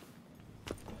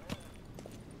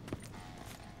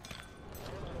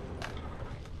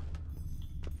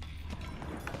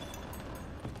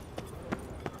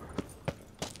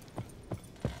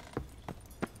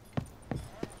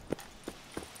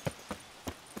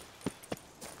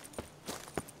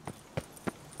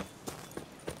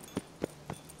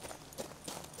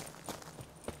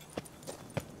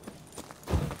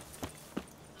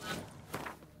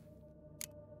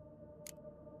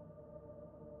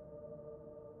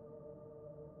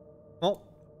 Well,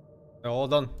 they're all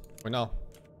done for now.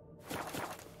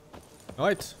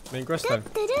 Alright, main quest time.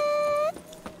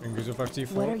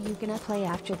 What are you gonna play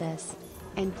after this?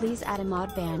 And please add a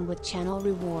mod ban with channel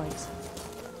rewards.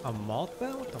 A mod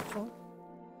ban? What the fuck?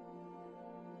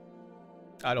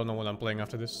 I don't know what I'm playing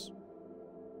after this.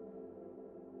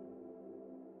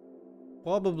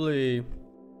 Probably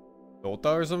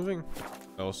Dota or something.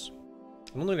 Who knows?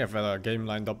 I don't really have a game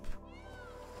lined up.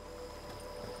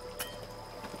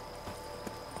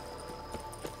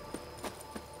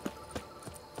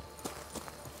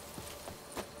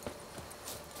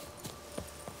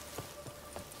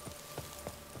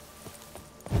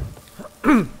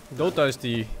 Dota is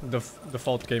the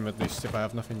default game, at least, if I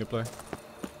have nothing to play.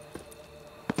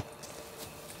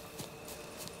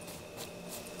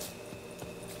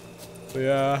 But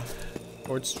yeah,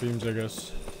 board streams, I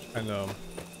guess. And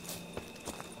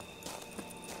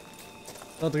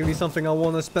not really something I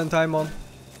want to spend time on.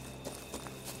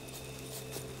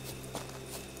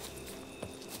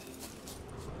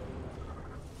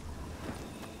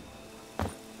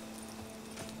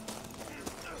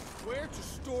 Where to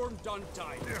storm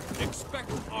Duntine?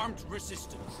 Expect armed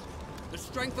resistance. The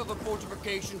strength of the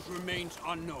fortifications remains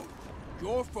unknown.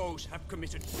 Your foes have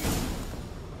committed treason.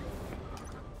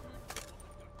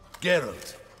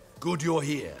 Geralt, good you're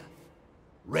here.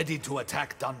 Ready to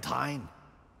attack Duntine?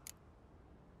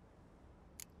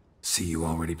 See, you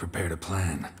already prepared a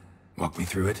plan. Walk me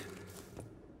through it.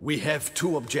 We have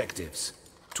two objectives.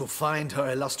 To find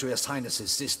Her Illustrious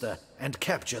Highness's sister and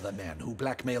capture the man who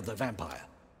blackmailed the vampire.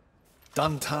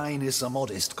 Duntine is a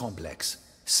modest complex.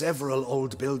 Several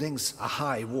old buildings, a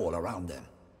high wall around them.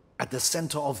 At the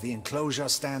center of the enclosure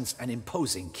stands an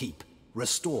imposing keep,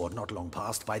 restored not long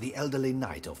past by the elderly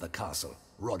knight of the castle,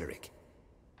 Roderick.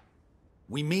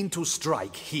 We mean to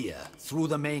strike here, through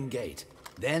the main gate,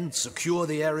 then secure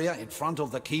the area in front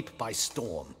of the keep by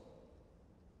storm.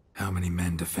 How many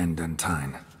men defend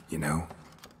Duntine, you know?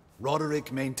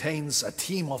 Roderick maintains a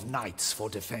team of knights for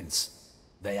defense.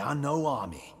 They are no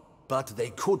army, but they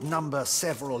could number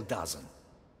several dozen.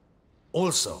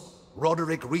 Also,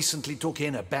 Roderick recently took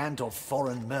in a band of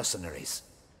foreign mercenaries.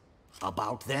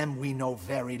 About them we know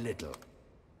very little.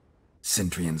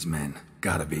 Cintrian's men,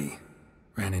 gotta be.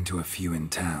 Ran into a few in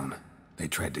town. They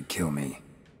tried to kill me.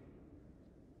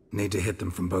 Need to hit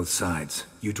them from both sides.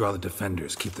 You draw the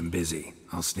defenders, keep them busy.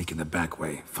 I'll sneak in the back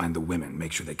way, find the women,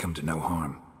 make sure they come to no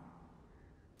harm.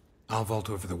 I'll vault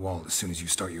over the wall as soon as you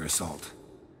start your assault.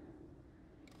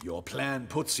 Your plan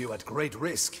puts you at great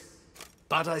risk,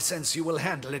 but I sense you will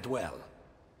handle it well.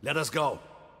 Let us go.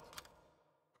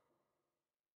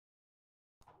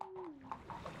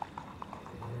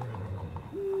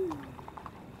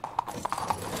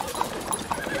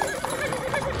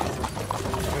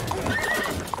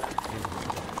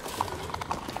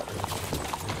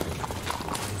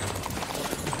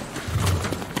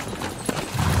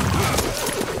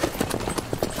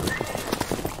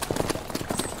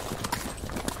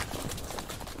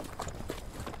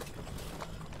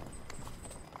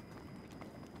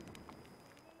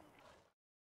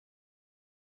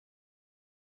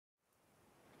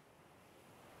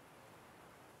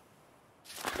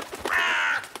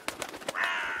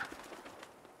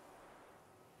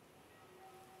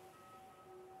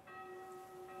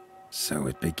 So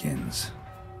it begins.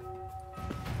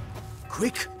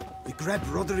 Quick! We grab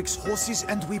Roderick's horses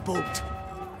and we bolt.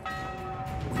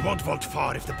 We won't vault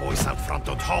far if the boys out front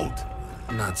don't hold.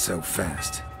 Not so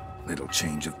fast. Little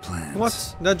change of plans.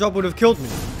 What? That job would have killed me.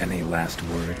 Any last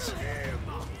words?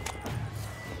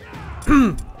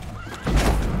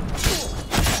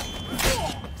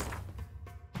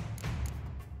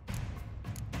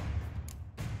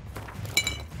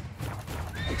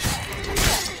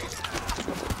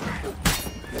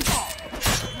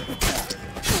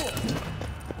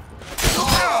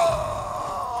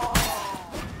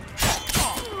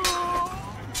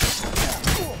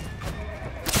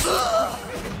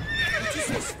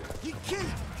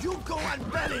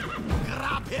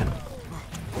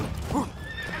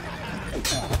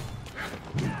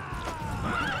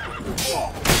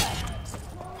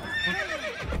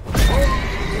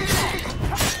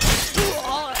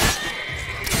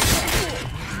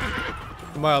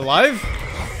 Am I alive?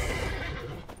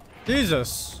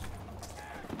 Jesus.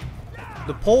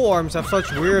 The pole arms have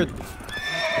such weird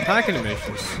attack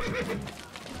animations.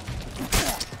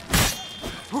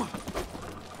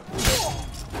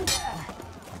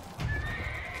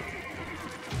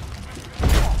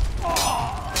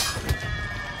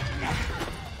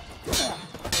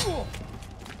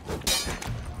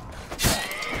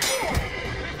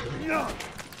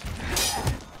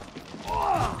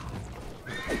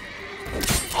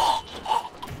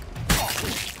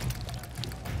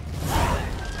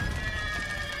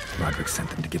 Roderick sent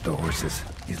them to get the horses.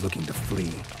 He's looking to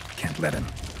flee. Can't let him.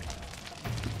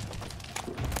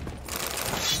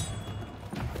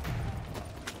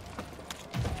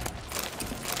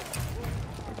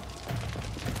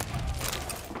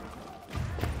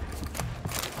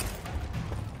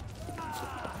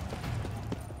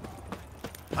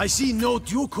 I see no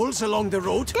ducals along the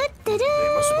road.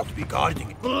 They must not be guarding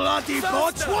it. Bloody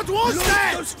bots! What was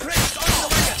that? Those crates on the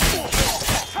wagon!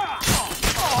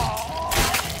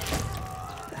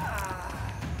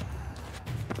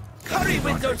 Hurry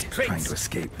with those Trying crates! to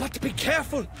escape. But be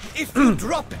careful if you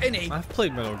drop any! I've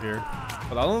played Metal Gear,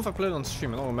 but I don't know if I played it on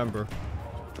stream, I don't remember.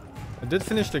 I did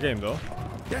finish the game though.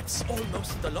 That's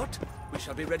almost the lot. We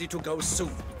shall be ready to go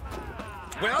soon.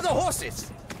 Where are the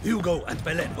horses? Hugo and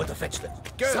Belen were to fetch them.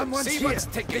 Go, Someone's see here. what's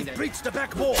taking They've them. breached the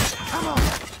back wall. Come on!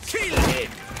 Kill him!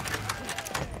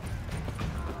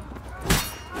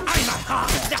 I'm a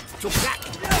hard nut to crack!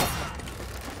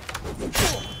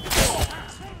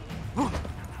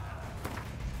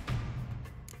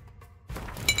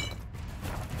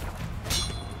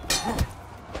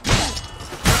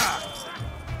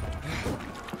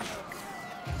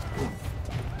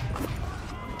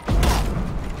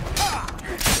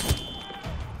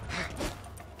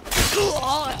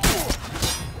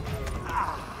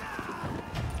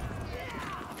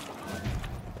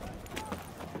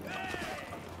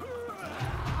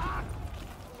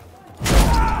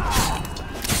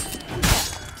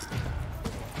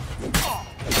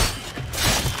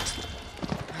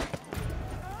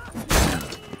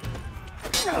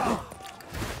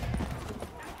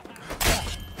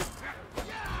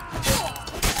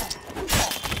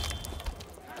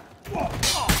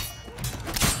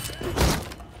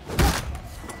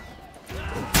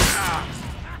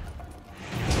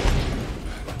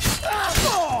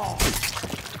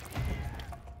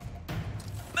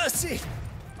 Mercy!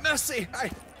 Mercy!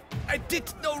 I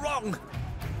did no wrong!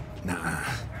 Nah,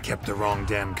 kept the wrong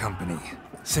damn company.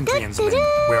 Cynthians men,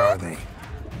 where are they?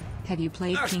 Have you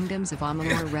played Kingdoms of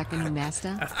Amalur Reckoning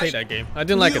Master? I've played that game. I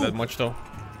didn't like it that much though.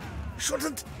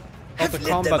 Shouldn't But the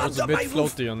combat was a bit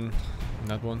floaty on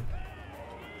that one.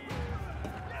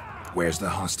 Where's the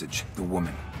hostage, the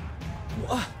woman?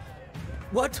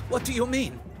 What? What do you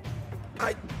mean?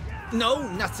 I know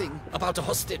nothing about a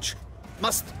hostage.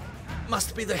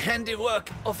 Must be the handiwork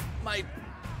of my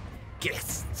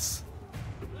guests.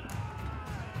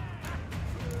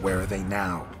 Where are they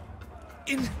now?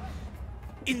 In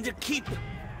the keep,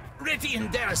 ready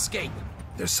in their escape.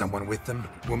 There's someone with them?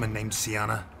 Woman named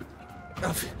Sienna?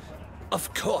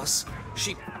 Of course.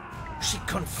 She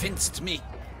convinced me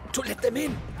to let them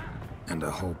in. And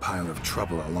a whole pile of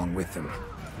trouble along with them.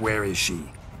 Where is she?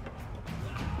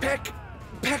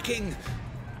 Packing.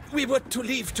 We were to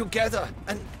leave together.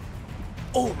 An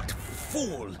old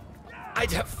fool.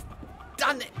 I'd have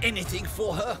done anything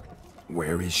for her.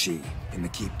 Where is she? In the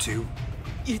keep too?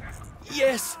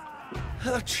 Yes.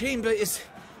 Her chamber is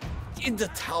in the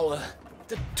tower,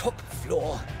 the top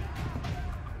floor.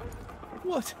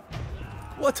 What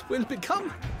will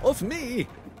become of me?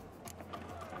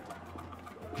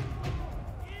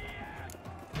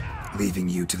 Leaving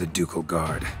you to the ducal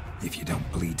guard, if you don't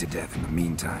bleed to death in the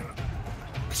meantime.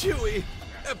 Chewie,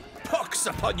 a pox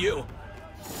upon you!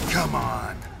 Come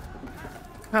on!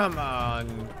 Come on!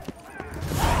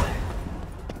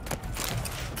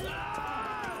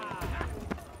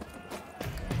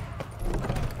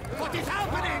 What is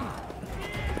happening?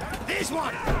 This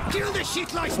one! Kill the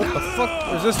shit like What the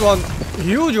fuck? Is this one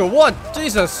huge or what?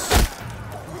 Jesus!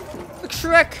 Like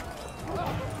Shrek!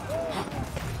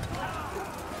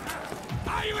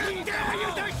 I will tear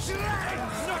you to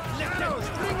shreds! Not let those!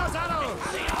 Bring us arrows!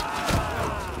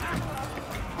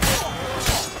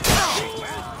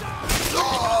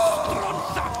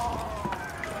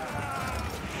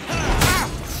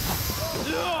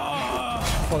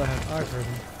 What I had I've heard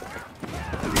him.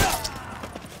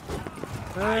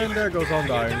 And there goes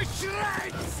Undying.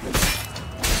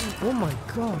 Oh my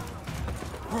god.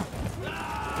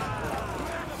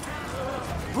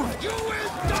 You will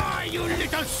die, you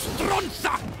little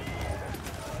stronza!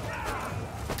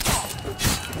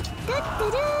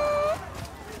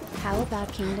 How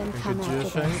about Kingdom Come after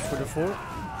Shank this? for the 4.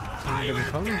 Kingdom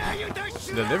Come.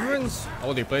 Deliverance? I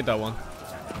already played that one.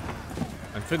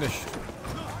 And finished.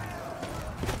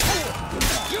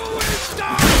 You will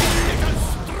die, you little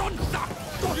stronza!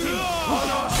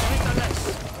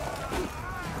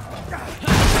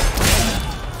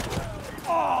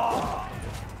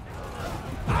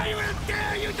 I will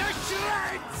tear you to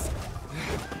shreds!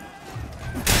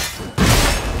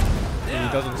 And he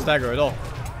doesn't stagger at all.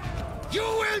 You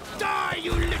will die,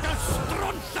 you little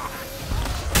stronza!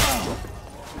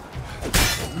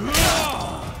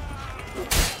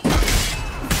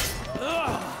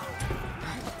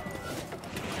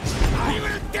 I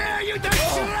will tear you to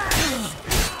shreds!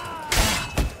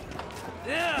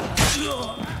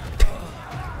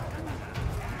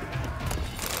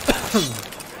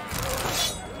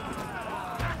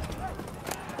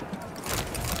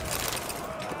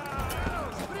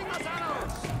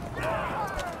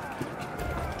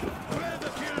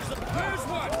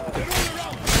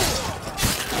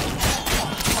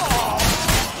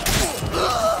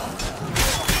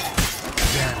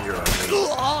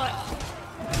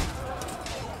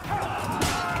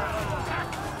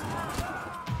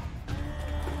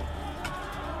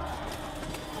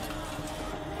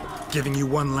 Giving you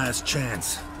one last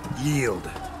chance. Yield.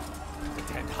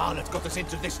 And Harlot got us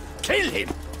into this. Kill him!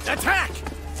 Attack!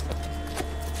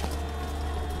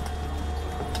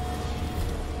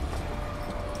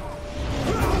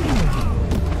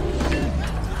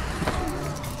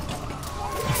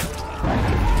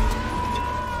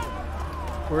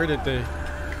 Where did they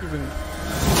even...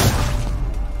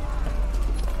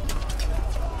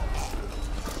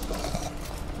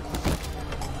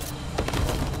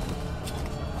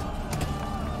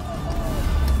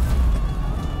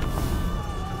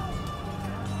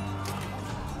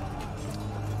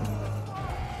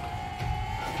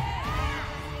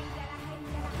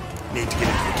 Need to get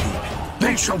into the keep.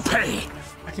 They shall pay!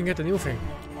 I can get a new thing,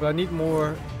 but I need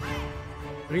more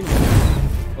rings.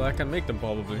 Well, I can make them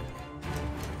probably.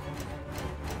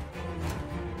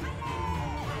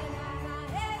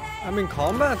 I'm in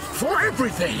combat? For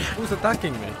everything! Who's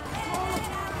attacking me?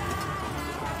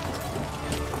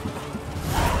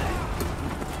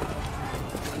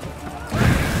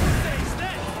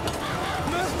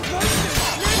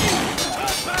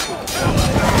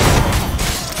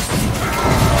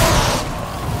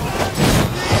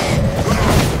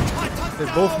 They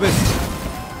both missed.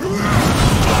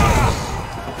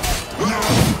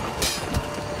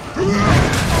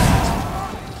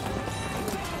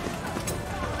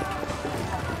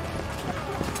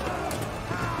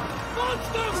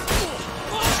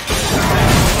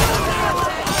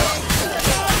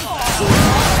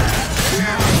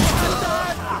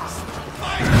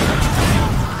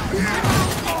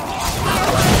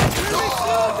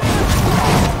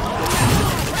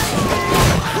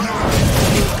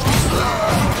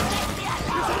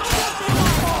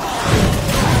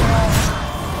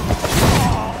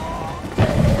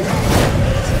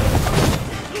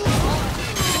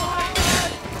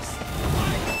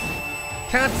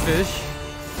 Catfish?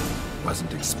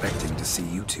 Wasn't expecting to see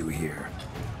you two here.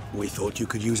 We thought you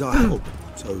could use our help.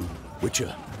 So,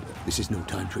 Witcher, this is no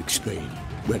time to explain.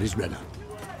 Where is Renna?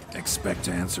 Expect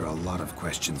to answer a lot of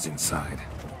questions inside.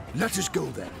 Let us go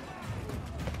then.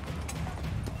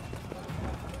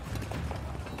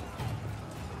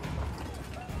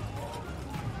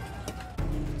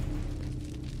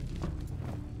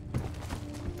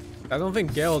 I don't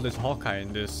think Geralt is Hawkeye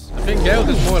in this. I think Geralt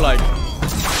is more like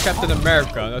Captain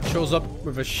America that shows up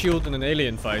with a shield in an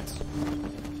alien fight.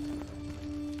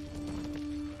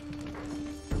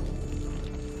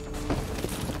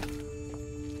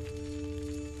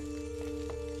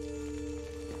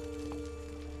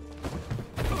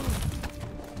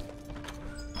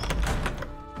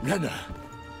 Renna!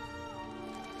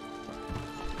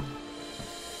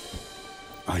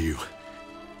 Are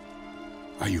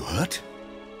you hurt?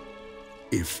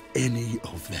 If any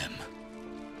of them.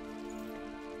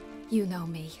 You know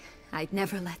me. I'd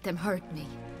never let them hurt me.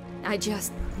 I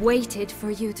just waited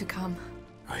for you to come.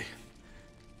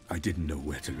 I didn't know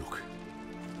where to look.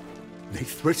 They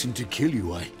threatened to kill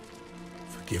you.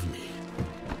 Forgive me.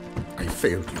 I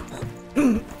failed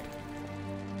you.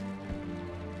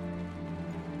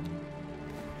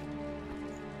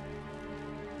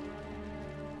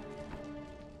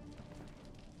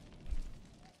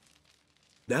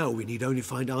 Now we need only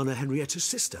find Anna Henrietta's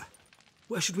sister.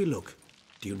 Where should we look?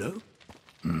 Do you know?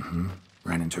 Mm-hmm.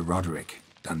 Ran into Roderick,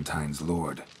 Duntine's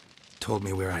lord. Told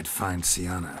me where I'd find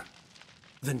Sienna.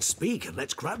 Then speak and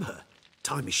let's grab her.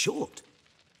 Time is short.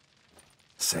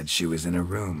 Said she was in a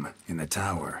room in the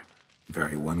tower.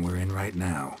 Very one we're in right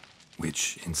now.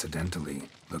 Which, incidentally,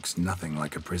 looks nothing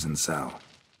like a prison cell.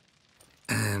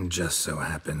 And just so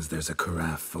happens there's a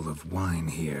carafe full of wine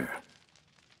here.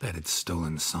 Bet it's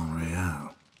stolen San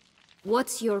Real.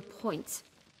 What's your point?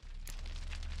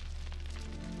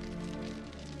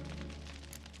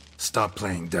 Stop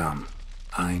playing dumb.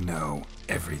 I know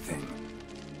everything.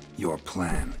 Your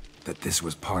plan, that this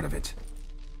was part of it.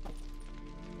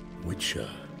 Witcher,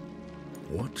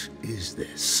 what is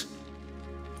this?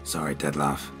 Sorry,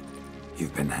 Dettlaff.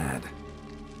 You've been had.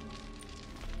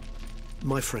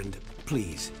 My friend,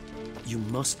 please. You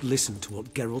must listen to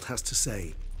what Geralt has to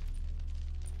say.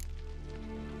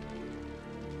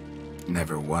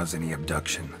 Never was any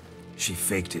abduction. She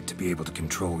faked it to be able to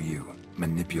control you,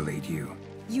 manipulate you.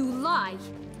 You lie!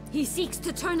 He seeks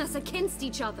to turn us against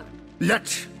each other.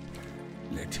 Let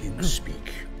him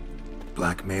speak.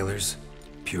 Blackmailers?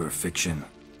 Pure fiction.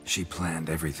 She planned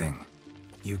everything.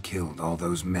 You killed all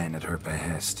those men at her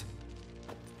behest.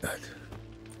 That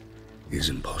is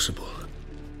impossible.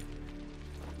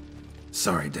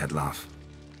 Sorry, Dettlaff.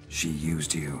 She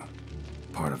used you.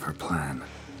 Part of her plan.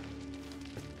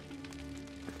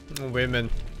 Women.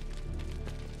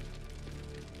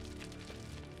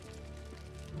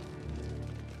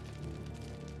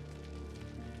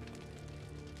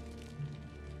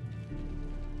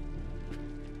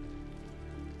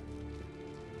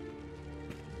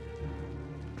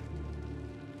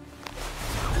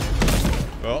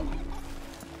 Well.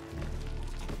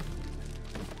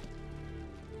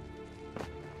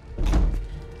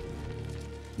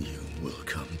 You will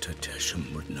come to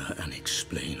Teshumudna and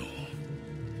explain all.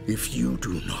 If you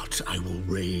do not, I will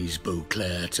raise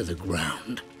Beauclair to the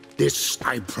ground. This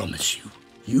I promise you.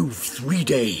 You've 3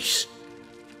 days.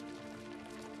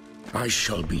 I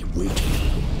shall be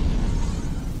waiting.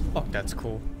 Oh, that's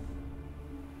cool.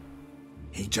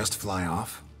 He just fly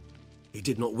off? He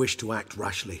did not wish to act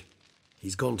rashly.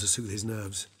 He's gone to soothe his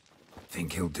nerves.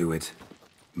 Think he'll do it?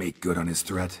 Make good on his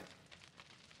threat?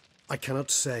 I cannot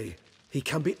say. He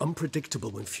can be unpredictable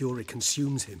when fury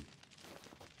consumes him.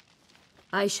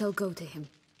 I shall go to him.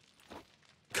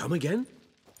 Come again?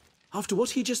 After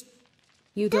what he just...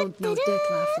 You don't know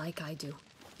Dettlaff like I do.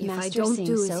 If Master I don't Sing,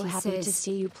 do as so he happy says, to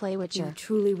see you play Witcher. you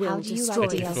truly will How do you destroy like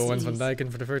Thank you, Phil Van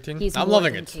Dyken, for the 13. He's I'm more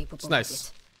loving than it. capable It's of nice.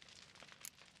 it.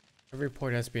 Every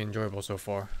point has been enjoyable so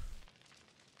far.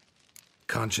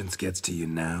 Conscience gets to you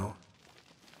now?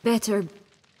 Better...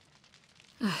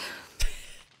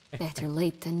 better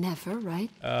late than never, right?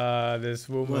 This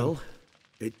woman. Well,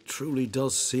 it truly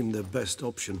does seem the best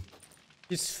option.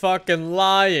 He's fucking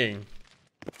lying.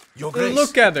 Your Grace,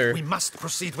 look at her. We must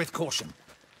proceed with caution.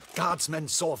 Guardsmen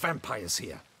saw vampires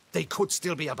here. They could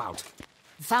still be about.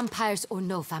 Vampires or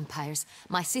no vampires,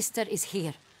 my sister is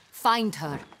here. Find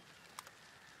her.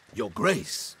 Your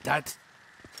Grace, that...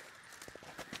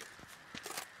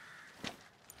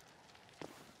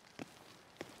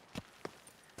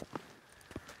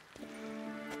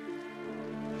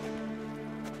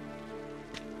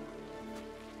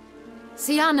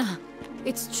 Sienna,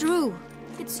 it's true.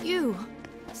 It's you.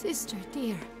 Sister,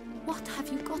 dear, what have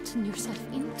you gotten yourself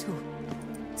into?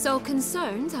 So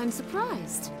concerned, I'm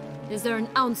surprised. Is there an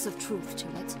ounce of truth to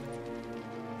it?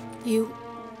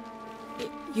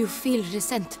 You feel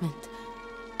resentment.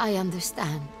 I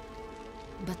understand.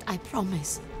 But I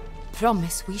promise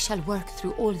we shall work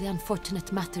through all the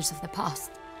unfortunate matters of the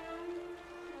past.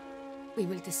 We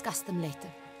will discuss them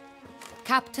later.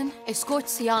 Captain, escort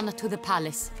Sienna to the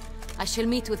palace. I shall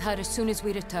meet with her as soon as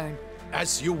we return.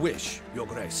 As you wish, Your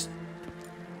Grace.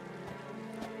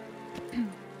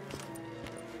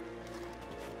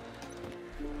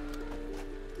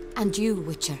 And you,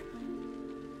 Witcher.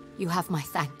 You have my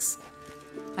thanks.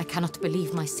 I cannot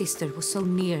believe my sister was so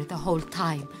near the whole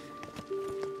time.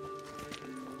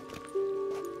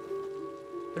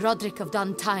 Roderick of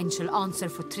Duntine shall answer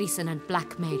for treason and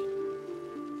blackmail.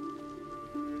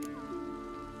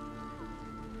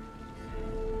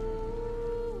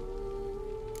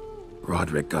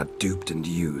 Roderick got duped and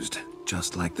used,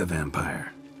 just like the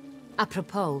vampire.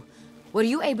 Apropos, were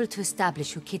you able to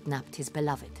establish who kidnapped his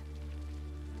beloved?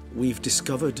 We've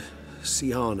discovered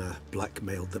Sienna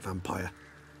blackmailed the vampire.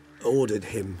 Ordered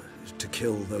him to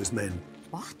kill those men.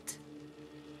 What?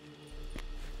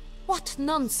 What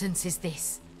nonsense is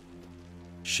this?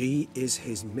 She is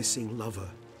his missing lover.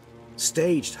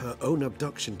 Staged her own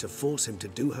abduction to force him to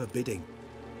do her bidding.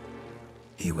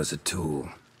 He was a tool.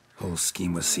 Whole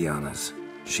scheme was Sienna's.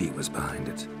 She was behind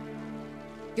it.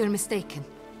 You're mistaken.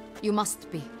 You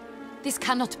must be. This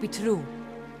cannot be true.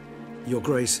 Your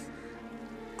Grace,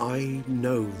 I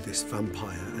know this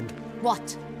vampire and...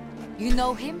 What? You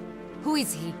know him? Who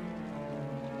is he?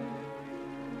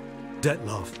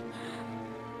 Dettlaff.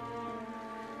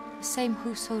 The same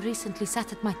who so recently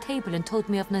sat at my table and told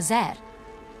me of Nazaire.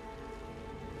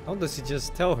 How does he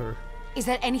just tell her? Is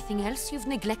there anything else you've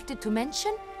neglected to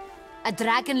mention? A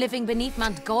dragon living beneath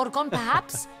Mount Gorgon,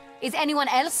 perhaps? Is anyone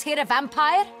else here a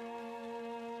vampire?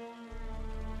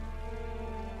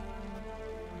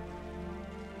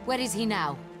 Where is he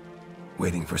now?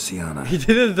 Waiting for Sienna. He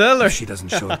didn't tell her. If she doesn't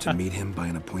show up to meet him by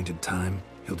an appointed time,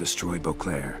 he'll destroy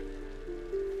Beauclair.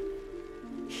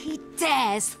 He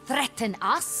dares threaten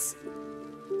us?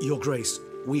 Your Grace,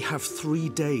 we have 3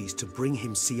 days to bring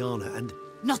him Sienna and...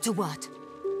 Not a word.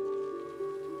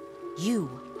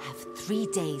 You have 3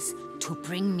 days to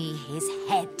bring me his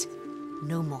head.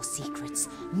 No more secrets.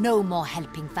 No more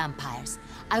helping vampires.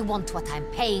 I want what I'm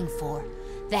paying for.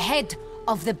 The head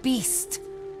of the beast.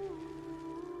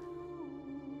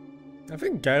 I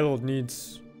think Geralt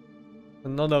needs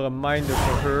another reminder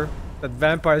for her that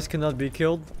vampires cannot be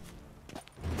killed.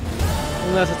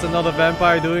 Unless it's another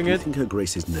vampire doing it. I think her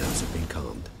Grace's nerves have been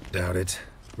calmed. Doubt it.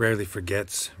 Rarely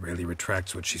forgets, rarely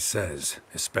retracts what she says,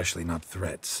 especially not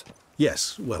threats.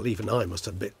 Yes, well, even I must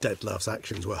admit Dettlaff's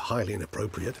actions were highly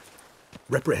inappropriate.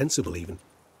 Reprehensible, even.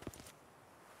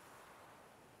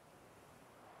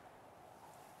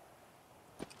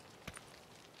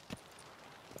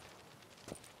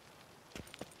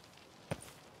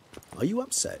 Are you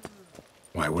upset?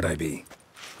 Why would I be?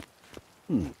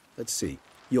 Let's see.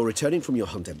 You're returning from your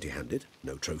hunt empty-handed.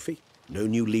 No trophy. No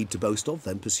new lead to boast of,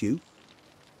 then pursue.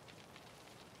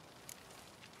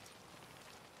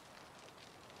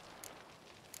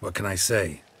 What can I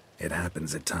say? It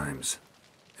happens at times.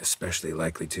 Especially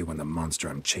likely to when the monster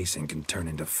I'm chasing can turn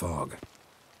into fog.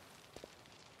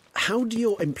 How do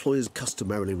your employers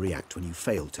customarily react when you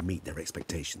fail to meet their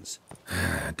expectations?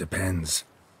 Depends.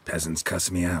 Peasants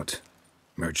cuss me out.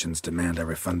 Merchants demand I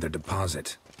refund their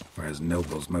deposit, whereas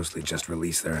nobles mostly just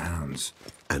release their hounds.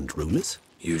 And rulers?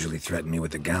 Usually threaten me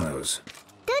with the gallows.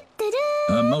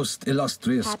 A most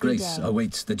illustrious Happy grace day.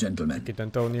 awaits the gentleman. Thank you,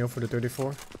 Antonio, for the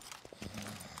 34.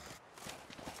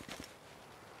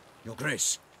 Your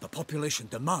Grace, the population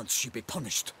demands she be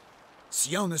punished.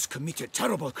 Siana's committed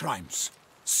terrible crimes.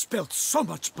 Spilt so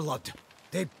much blood.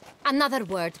 They... Another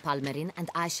word, Palmerin, and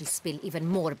I shall spill even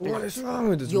more blood. What is wrong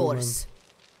with this Yours.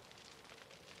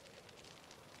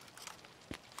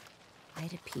 I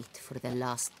repeat for the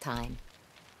last time.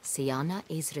 Siana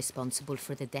is responsible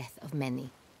for the death of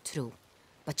many, true.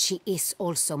 But she is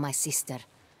also my sister.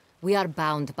 We are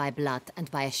bound by blood and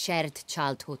by a shared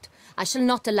childhood. I shall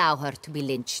not allow her to be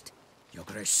lynched. Your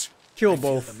Grace, Kill I fear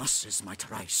both. the masses might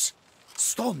rise.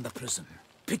 Storm the prison.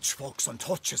 Pitchforks and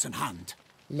torches in hand.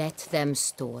 Let them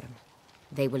storm.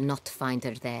 They will not find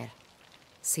her there.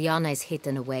 Siana is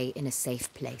hidden away in a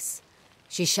safe place.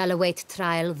 She shall await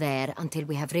trial there until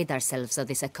we have rid ourselves of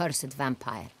this accursed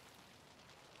vampire.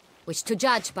 Which, to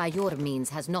judge by your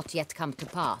means, has not yet come to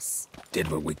pass.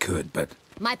 Did what we could, but...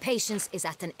 My patience is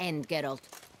at an end, Geralt.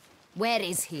 Where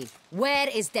is he? Where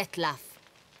is Detlef?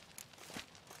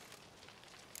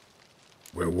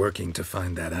 We're working to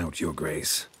find that out, Your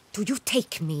Grace. Do you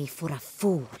take me for a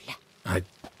fool? I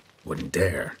wouldn't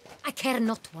dare. I care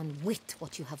not one whit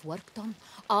what you have worked on,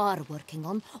 are working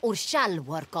on, or shall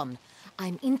work on.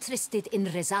 I'm interested in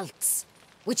results,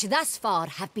 which thus far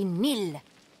have been nil.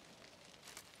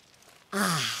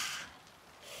 Ah.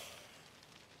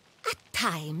 At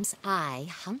times, I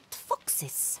hunt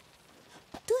foxes.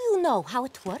 Do you know how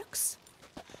it works?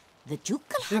 The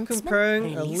ducal You're huntsman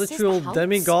comparing a releases literal the hounds.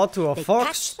 demigod to a They fox?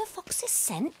 catch the fox's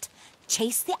scent,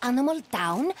 chase the animal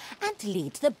down, and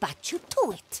lead the Batu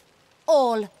to it.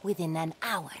 All within an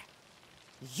hour.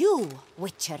 You,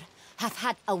 Witcher, have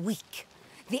had a week.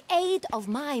 The aid of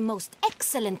my most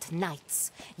excellent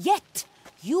knights. Yet,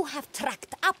 you have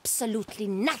tracked absolutely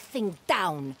nothing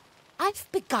down.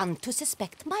 I've begun to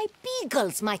suspect my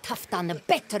beagles might have done a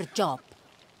better job.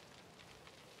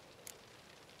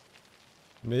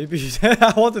 Maybe.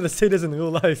 I wanted to say this in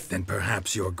real life. Then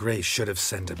perhaps Your Grace should have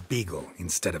sent a beagle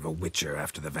instead of a witcher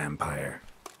after the vampire.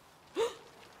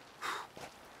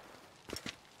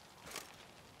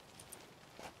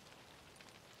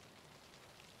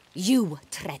 You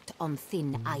tread on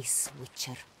thin ice,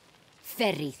 Witcher.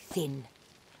 Very thin.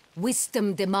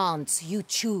 Wisdom demands you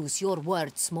choose your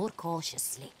words more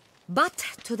cautiously. But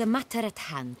to the matter at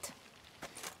hand.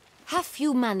 Have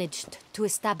you managed to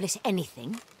establish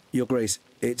anything? Your Grace,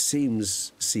 it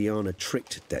seems Siana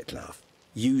tricked Detlef,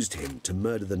 used him to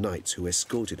murder the knights who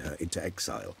escorted her into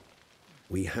exile.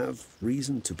 We have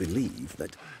reason to believe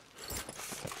that...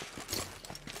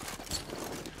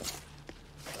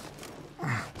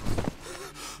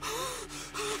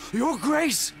 Your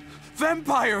Grace!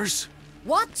 Vampires!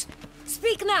 What?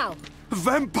 Speak now!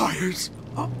 Vampires!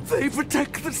 They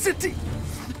protect the city!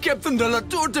 Captain de la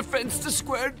Tour defends the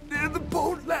square near the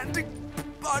boat landing,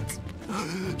 but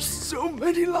so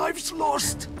many lives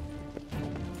lost!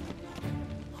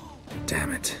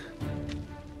 Damn it.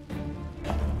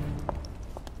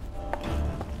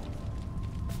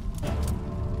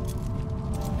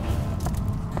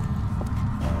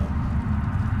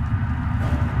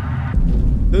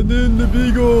 And then the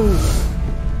beagle!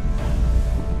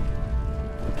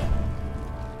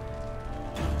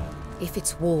 If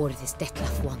it's war this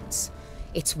Detlef wants,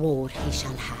 it's war he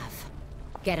shall have.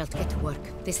 Geralt, get to work.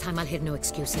 This time I'll hear no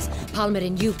excuses.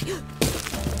 Palmerin, you...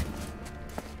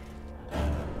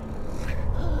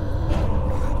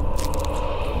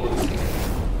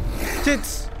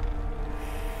 Tits!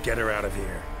 Get her out of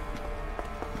here.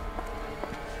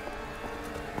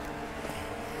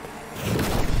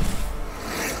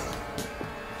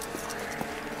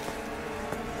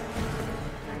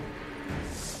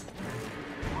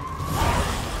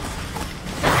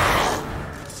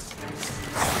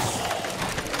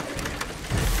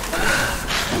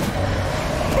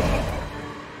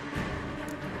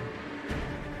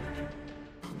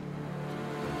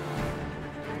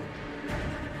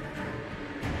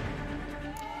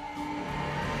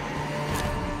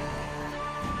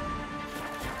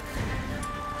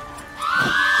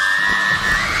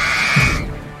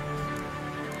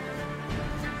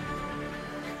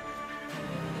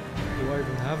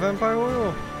 vampire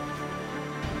oil?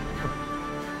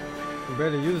 We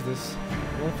better use this.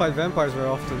 We won't fight vampires very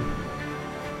often.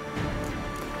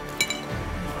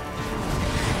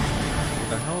 What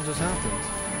the hell just happened?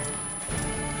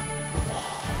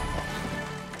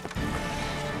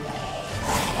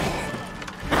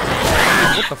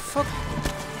 What the fuck?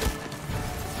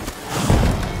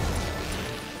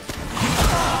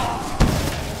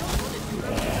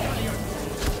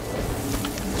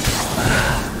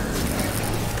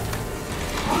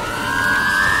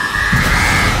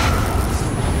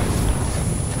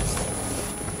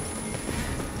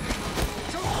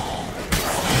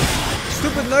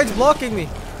 Stupid knight's blocking me.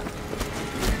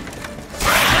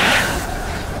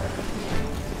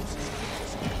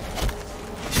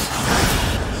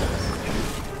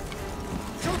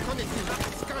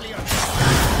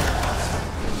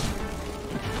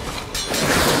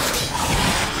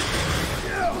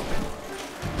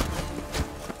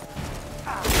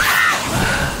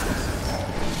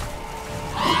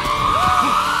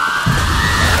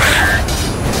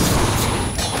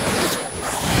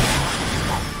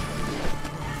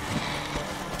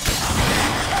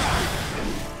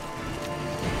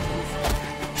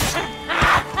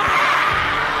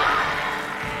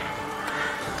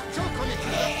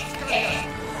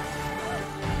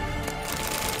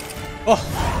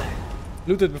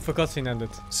 Looted before cutscene ended.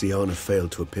 Syanna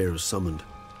failed to appear as summoned.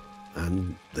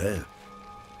 And there.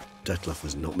 Dettlaff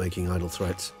was not making idle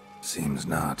threats. Seems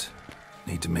not.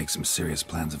 Need to make some serious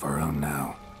plans of our own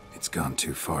now. It's gone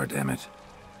too far, damn it.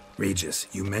 Regis,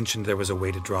 you mentioned there was a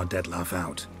way to draw Dettlaff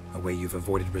out. A way you've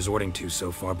avoided resorting to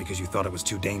so far because you thought it was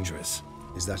too dangerous.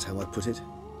 Is that how I put it?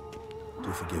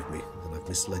 Do forgive me that I've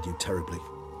misled you terribly.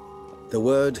 The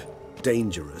word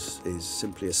dangerous is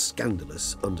simply a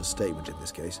scandalous understatement in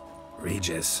this case.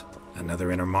 Regis,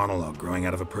 another inner monologue growing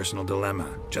out of a personal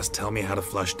dilemma. Just tell me how to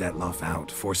flush Dettlaff out,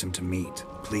 force him to meet,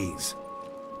 please.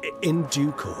 In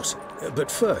due course. But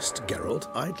first, Geralt,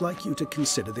 I'd like you to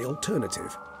consider the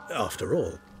alternative. After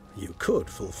all, you could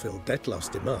fulfill Dettlaff's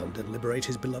demand and liberate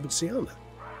his beloved Syanna.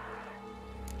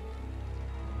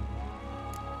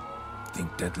 Think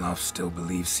Dettlaff still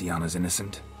believes Syanna's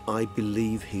innocent? I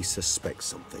believe he suspects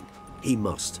something. He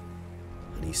must.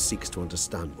 And he seeks to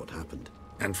understand what happened.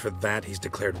 And for that, he's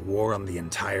declared war on the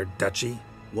entire duchy?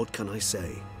 What can I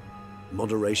say?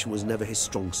 Moderation was never his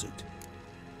strong suit.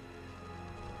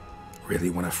 Really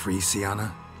want to free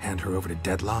Syanna? Hand her over to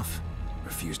Dettlaff?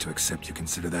 Refuse to accept you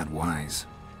consider that wise.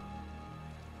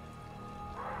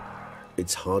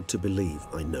 It's hard to believe,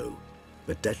 I know.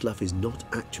 But Dettlaff is not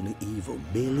actually evil,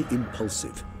 merely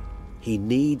impulsive. He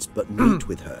needs but meet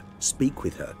with her, speak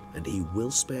with her, and he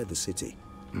will spare the city.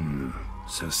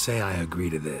 So say I agree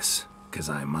to this. 'Cause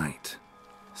I might.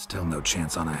 Still no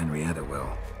chance Anna Henrietta will.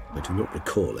 I do not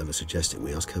recall ever suggesting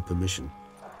we ask her permission.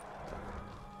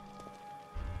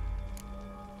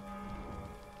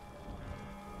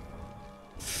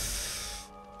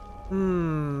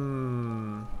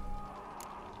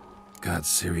 Got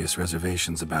serious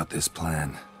reservations about this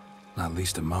plan. Not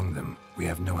least among them, we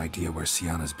have no idea where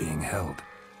Syanna's being held.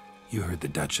 You heard the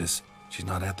Duchess. She's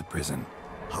not at the prison.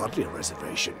 Hardly a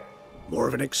reservation. More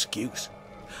of an excuse.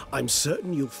 I'm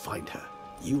certain you'll find her.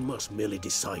 You must merely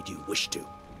decide you wish to.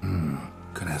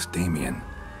 Could ask Damien.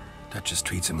 Duchess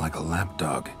treats him like a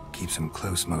lapdog, keeps him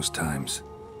close most times.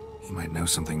 He might know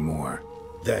something more.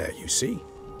 There, you see?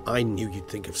 I knew you'd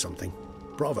think of something.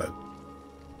 Bravo.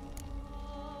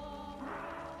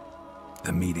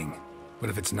 The meeting. What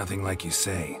if it's nothing like you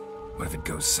say? What if it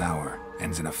goes sour,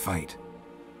 ends in a fight?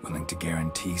 Willing to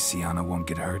guarantee Syanna won't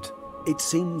get hurt? It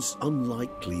seems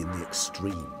unlikely in the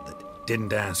extreme that...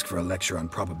 Didn't ask for a lecture on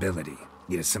probability.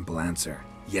 Need a simple answer.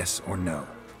 Yes or no.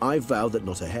 I vow that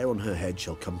not a hair on her head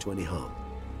shall come to any harm.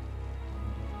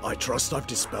 I trust I've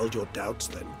dispelled your doubts,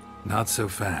 then. Not so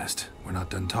fast. We're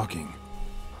not done talking.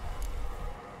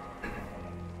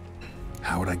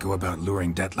 How would I go about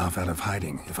luring Dettlaff out of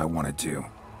hiding if I wanted to?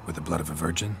 With the blood of a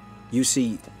virgin? You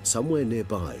see, somewhere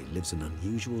nearby lives an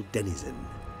unusual denizen.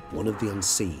 One of the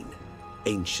unseen,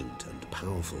 ancient and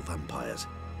powerful vampires.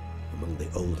 Among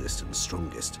the oldest and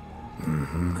strongest.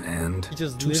 And? He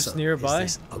just lives nearby?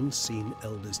 Is this unseen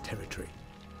elder's territory.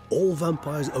 All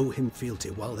vampires owe him fealty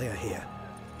while they are here.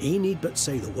 He need but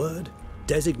say the word,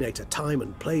 designate a time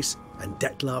and place, and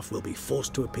Dettlaff will be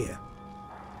forced to appear.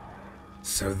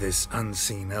 So this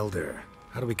unseen elder,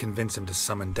 how do we convince him to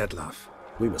summon Dettlaff?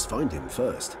 We must find him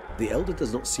first. The elder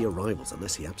does not see arrivals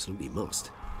unless he absolutely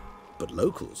must. But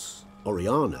locals,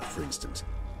 Oriana, for instance,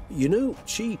 you know,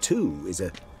 she too is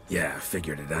a... Yeah,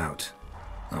 figured it out.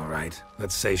 All right,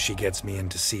 let's say she gets me in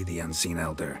to see the unseen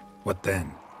elder. What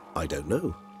then? I don't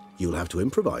know. You'll have to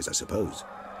improvise, I suppose.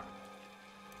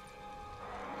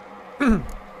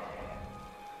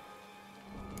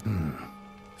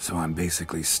 So I'm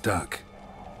basically stuck.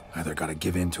 Either gotta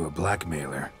give in to a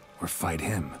blackmailer, or fight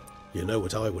him. You know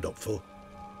what I would opt for.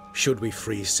 Should we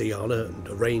free Siana and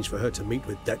arrange for her to meet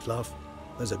with Dettlaff,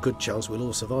 there's a good chance we'll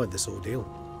all survive this ordeal.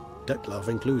 Dettlaff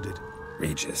included.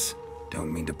 Regis,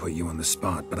 don't mean to put you on the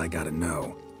spot, but I gotta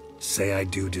know. Say I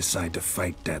do decide to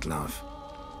fight Dettlaff.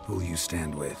 Who'll you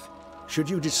stand with? Should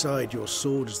you decide your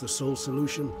sword is the sole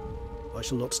solution, I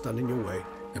shall not stand in your way.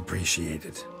 Appreciate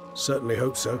it. Certainly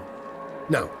hope so.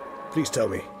 Now, please tell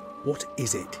me, what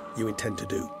is it you intend to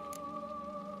do?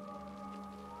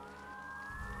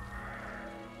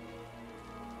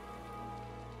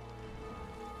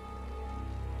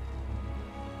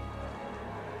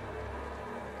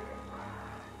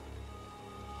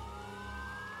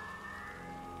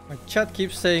 My chat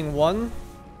keeps saying 1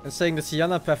 and saying the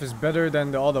Sienna path is better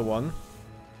than the other one.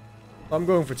 I'm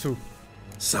going for 2.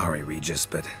 Sorry, Regis,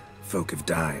 but folk have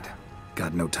died.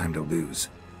 Got no time to lose.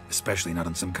 Especially not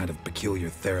on some kind of peculiar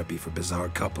therapy for bizarre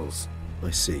couples.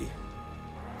 I see.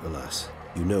 Alas,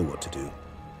 you know what to do.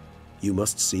 You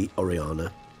must see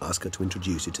Oriana, ask her to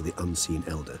introduce you to the unseen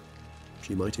elder.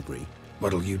 She might agree.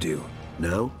 What'll you do?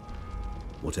 Now?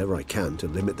 Whatever I can to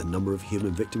limit the number of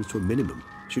human victims to a minimum.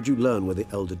 Should you learn where the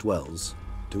elder dwells,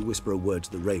 do whisper a word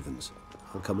to the ravens.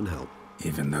 I'll come and help.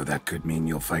 Even though that could mean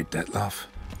you'll fight Dettlaff?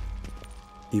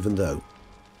 Even though.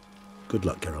 Good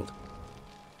luck, Geralt.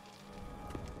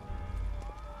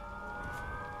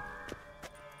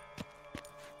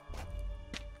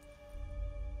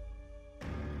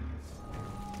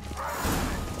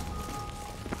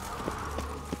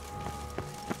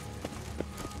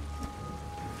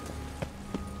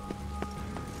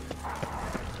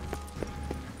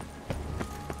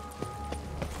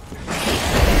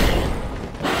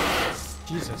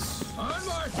 Jesus.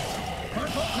 Onward! For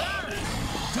Beauclair!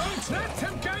 Don't let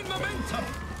him gain momentum!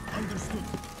 Understood.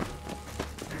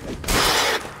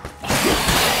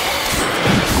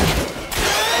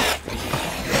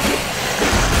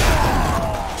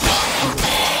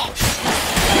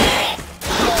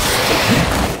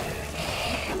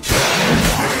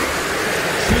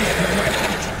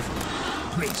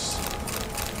 Please.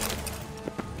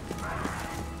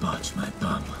 Budge my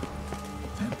bum.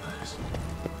 Vampires.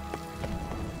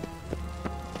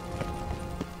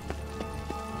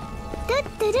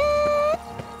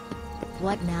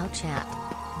 What now, chat?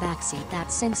 Backseat that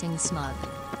SingSing smug.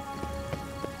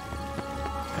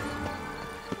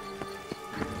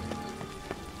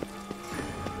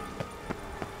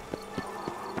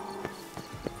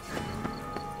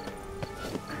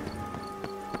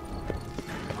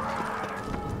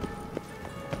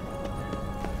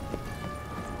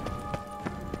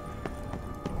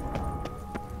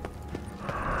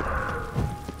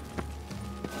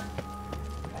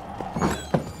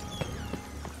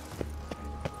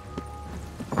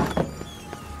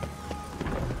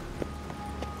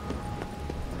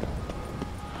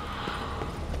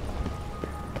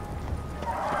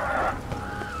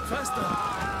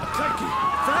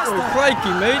 Oh,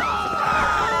 crikey, mate.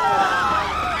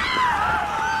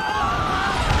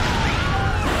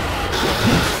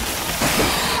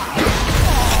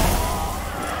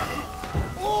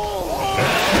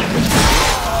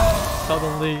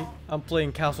 Suddenly, I'm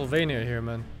playing Castlevania here,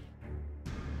 man.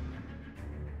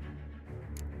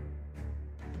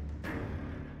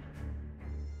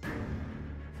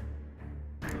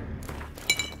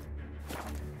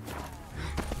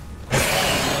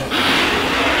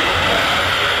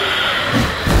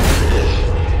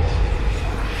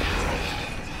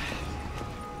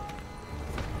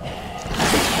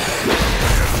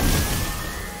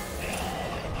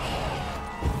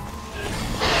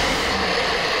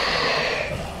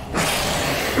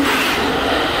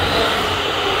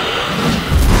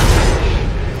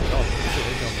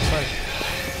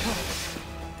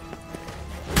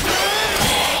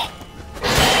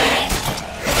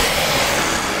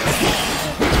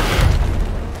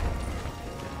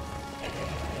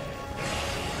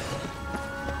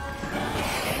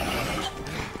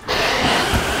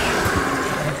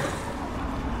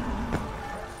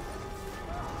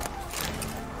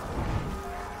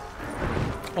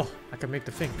 I can make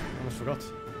the thing. I almost forgot.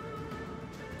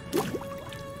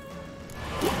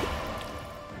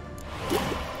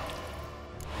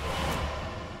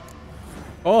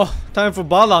 Oh, time for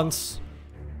balance.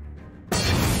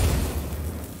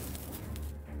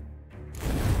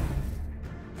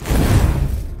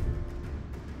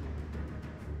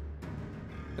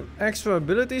 An extra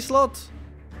ability slot?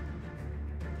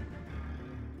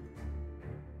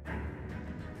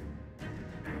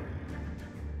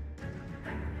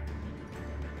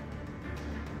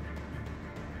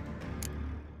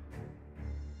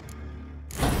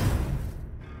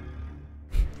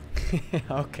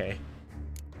 Okay.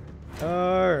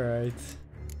 Alright.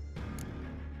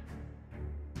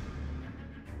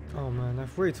 Oh man, I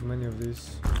have way too many of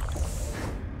these.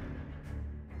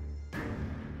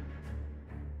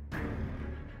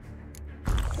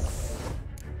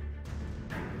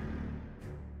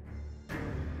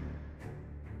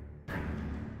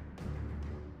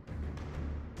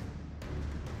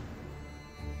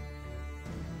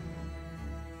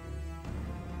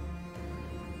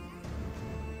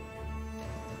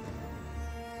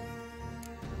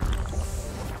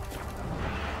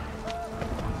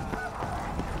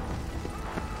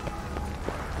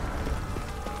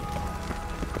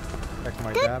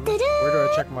 My damage? Where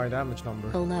do I check my damage number?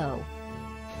 Hello.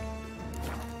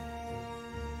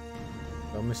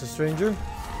 Hello, Mr. Stranger.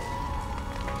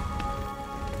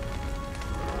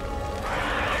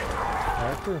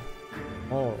 Character?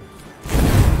 Oh.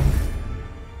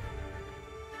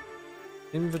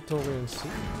 Inventory and see.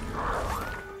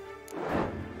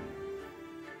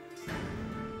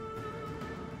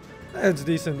 That's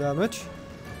decent damage.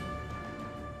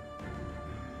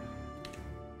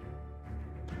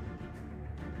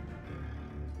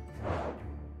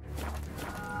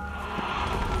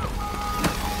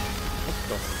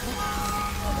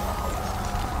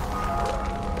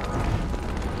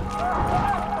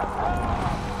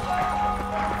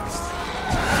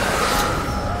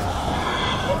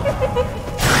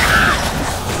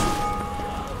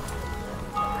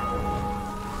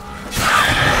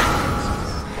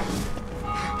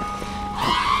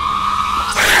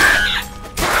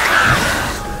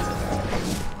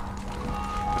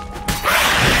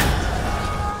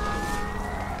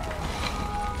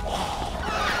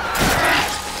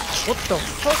 What the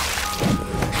fuck?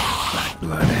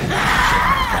 Blood.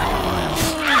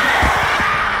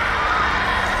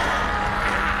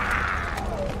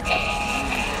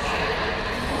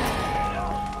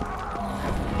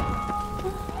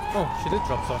 Oh, she did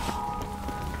drop stuff.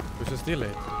 Which is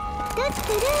delayed.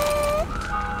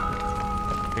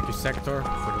 Pick your sector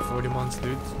for the 40 months,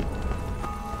 dude.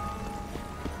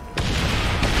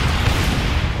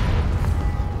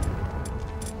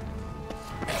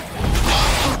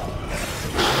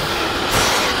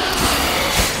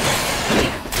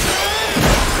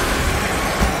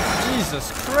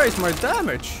 Jesus Christ, my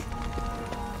damage!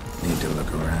 Need to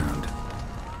look around.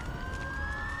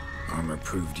 Armor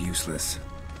proved useless.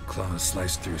 Claws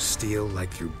sliced through steel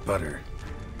like through butter.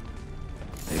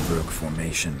 They broke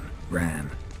formation,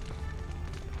 ran.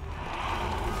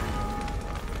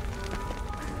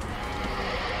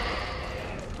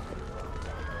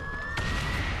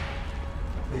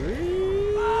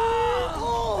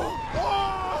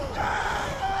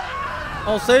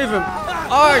 I'll save him.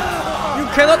 Alright, you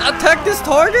cannot attack this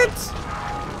target?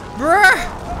 Bruh!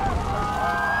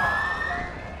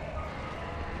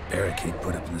 Barricade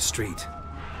put up in the street.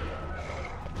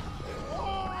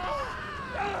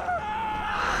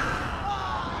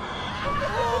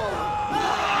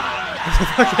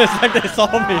 It's like they saw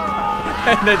me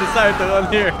and they decided to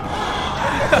run here.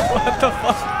 What the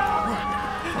fuck?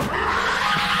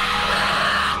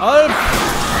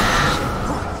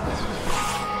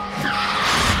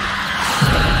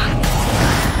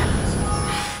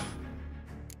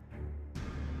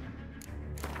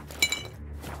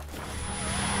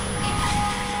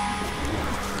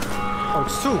 Oh,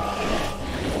 it's two.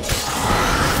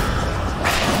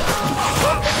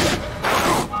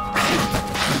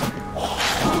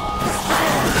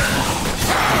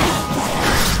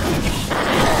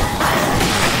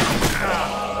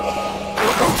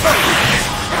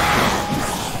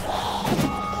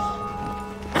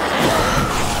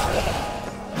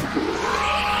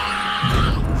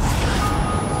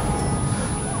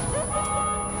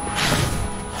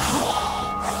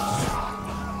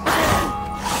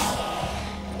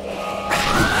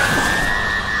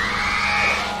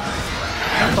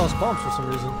 Bombs for some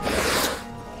reason.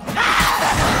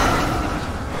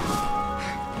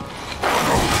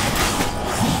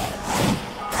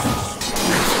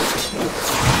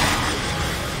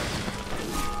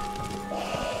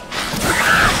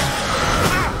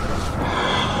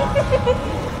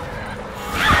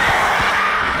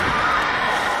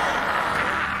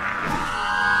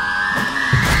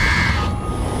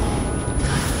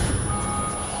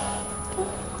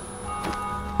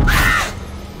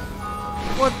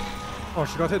 What? Oh,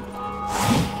 she got hit.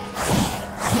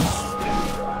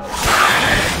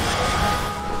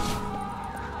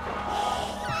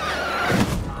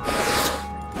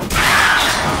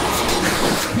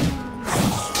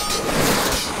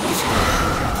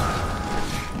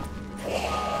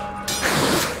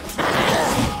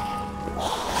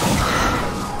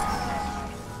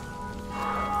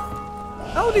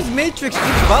 is Matrix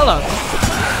balance?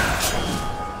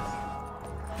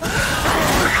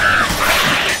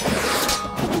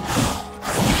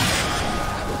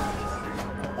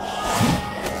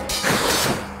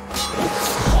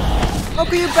 How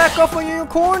can you back off when you're in your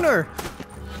corner?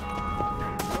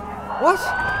 What?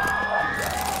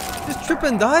 Just trip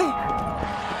and die?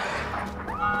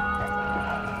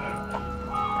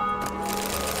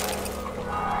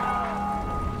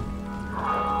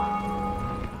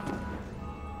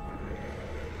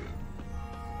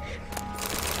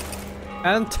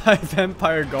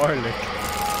 Anti-vampire garlic.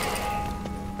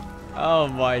 Oh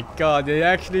my god, they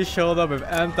actually showed up with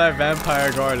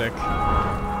anti-vampire garlic.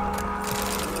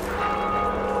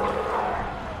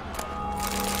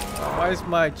 Why is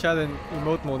my chat in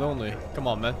emote mode only? Come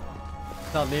on, man.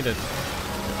 It's not needed.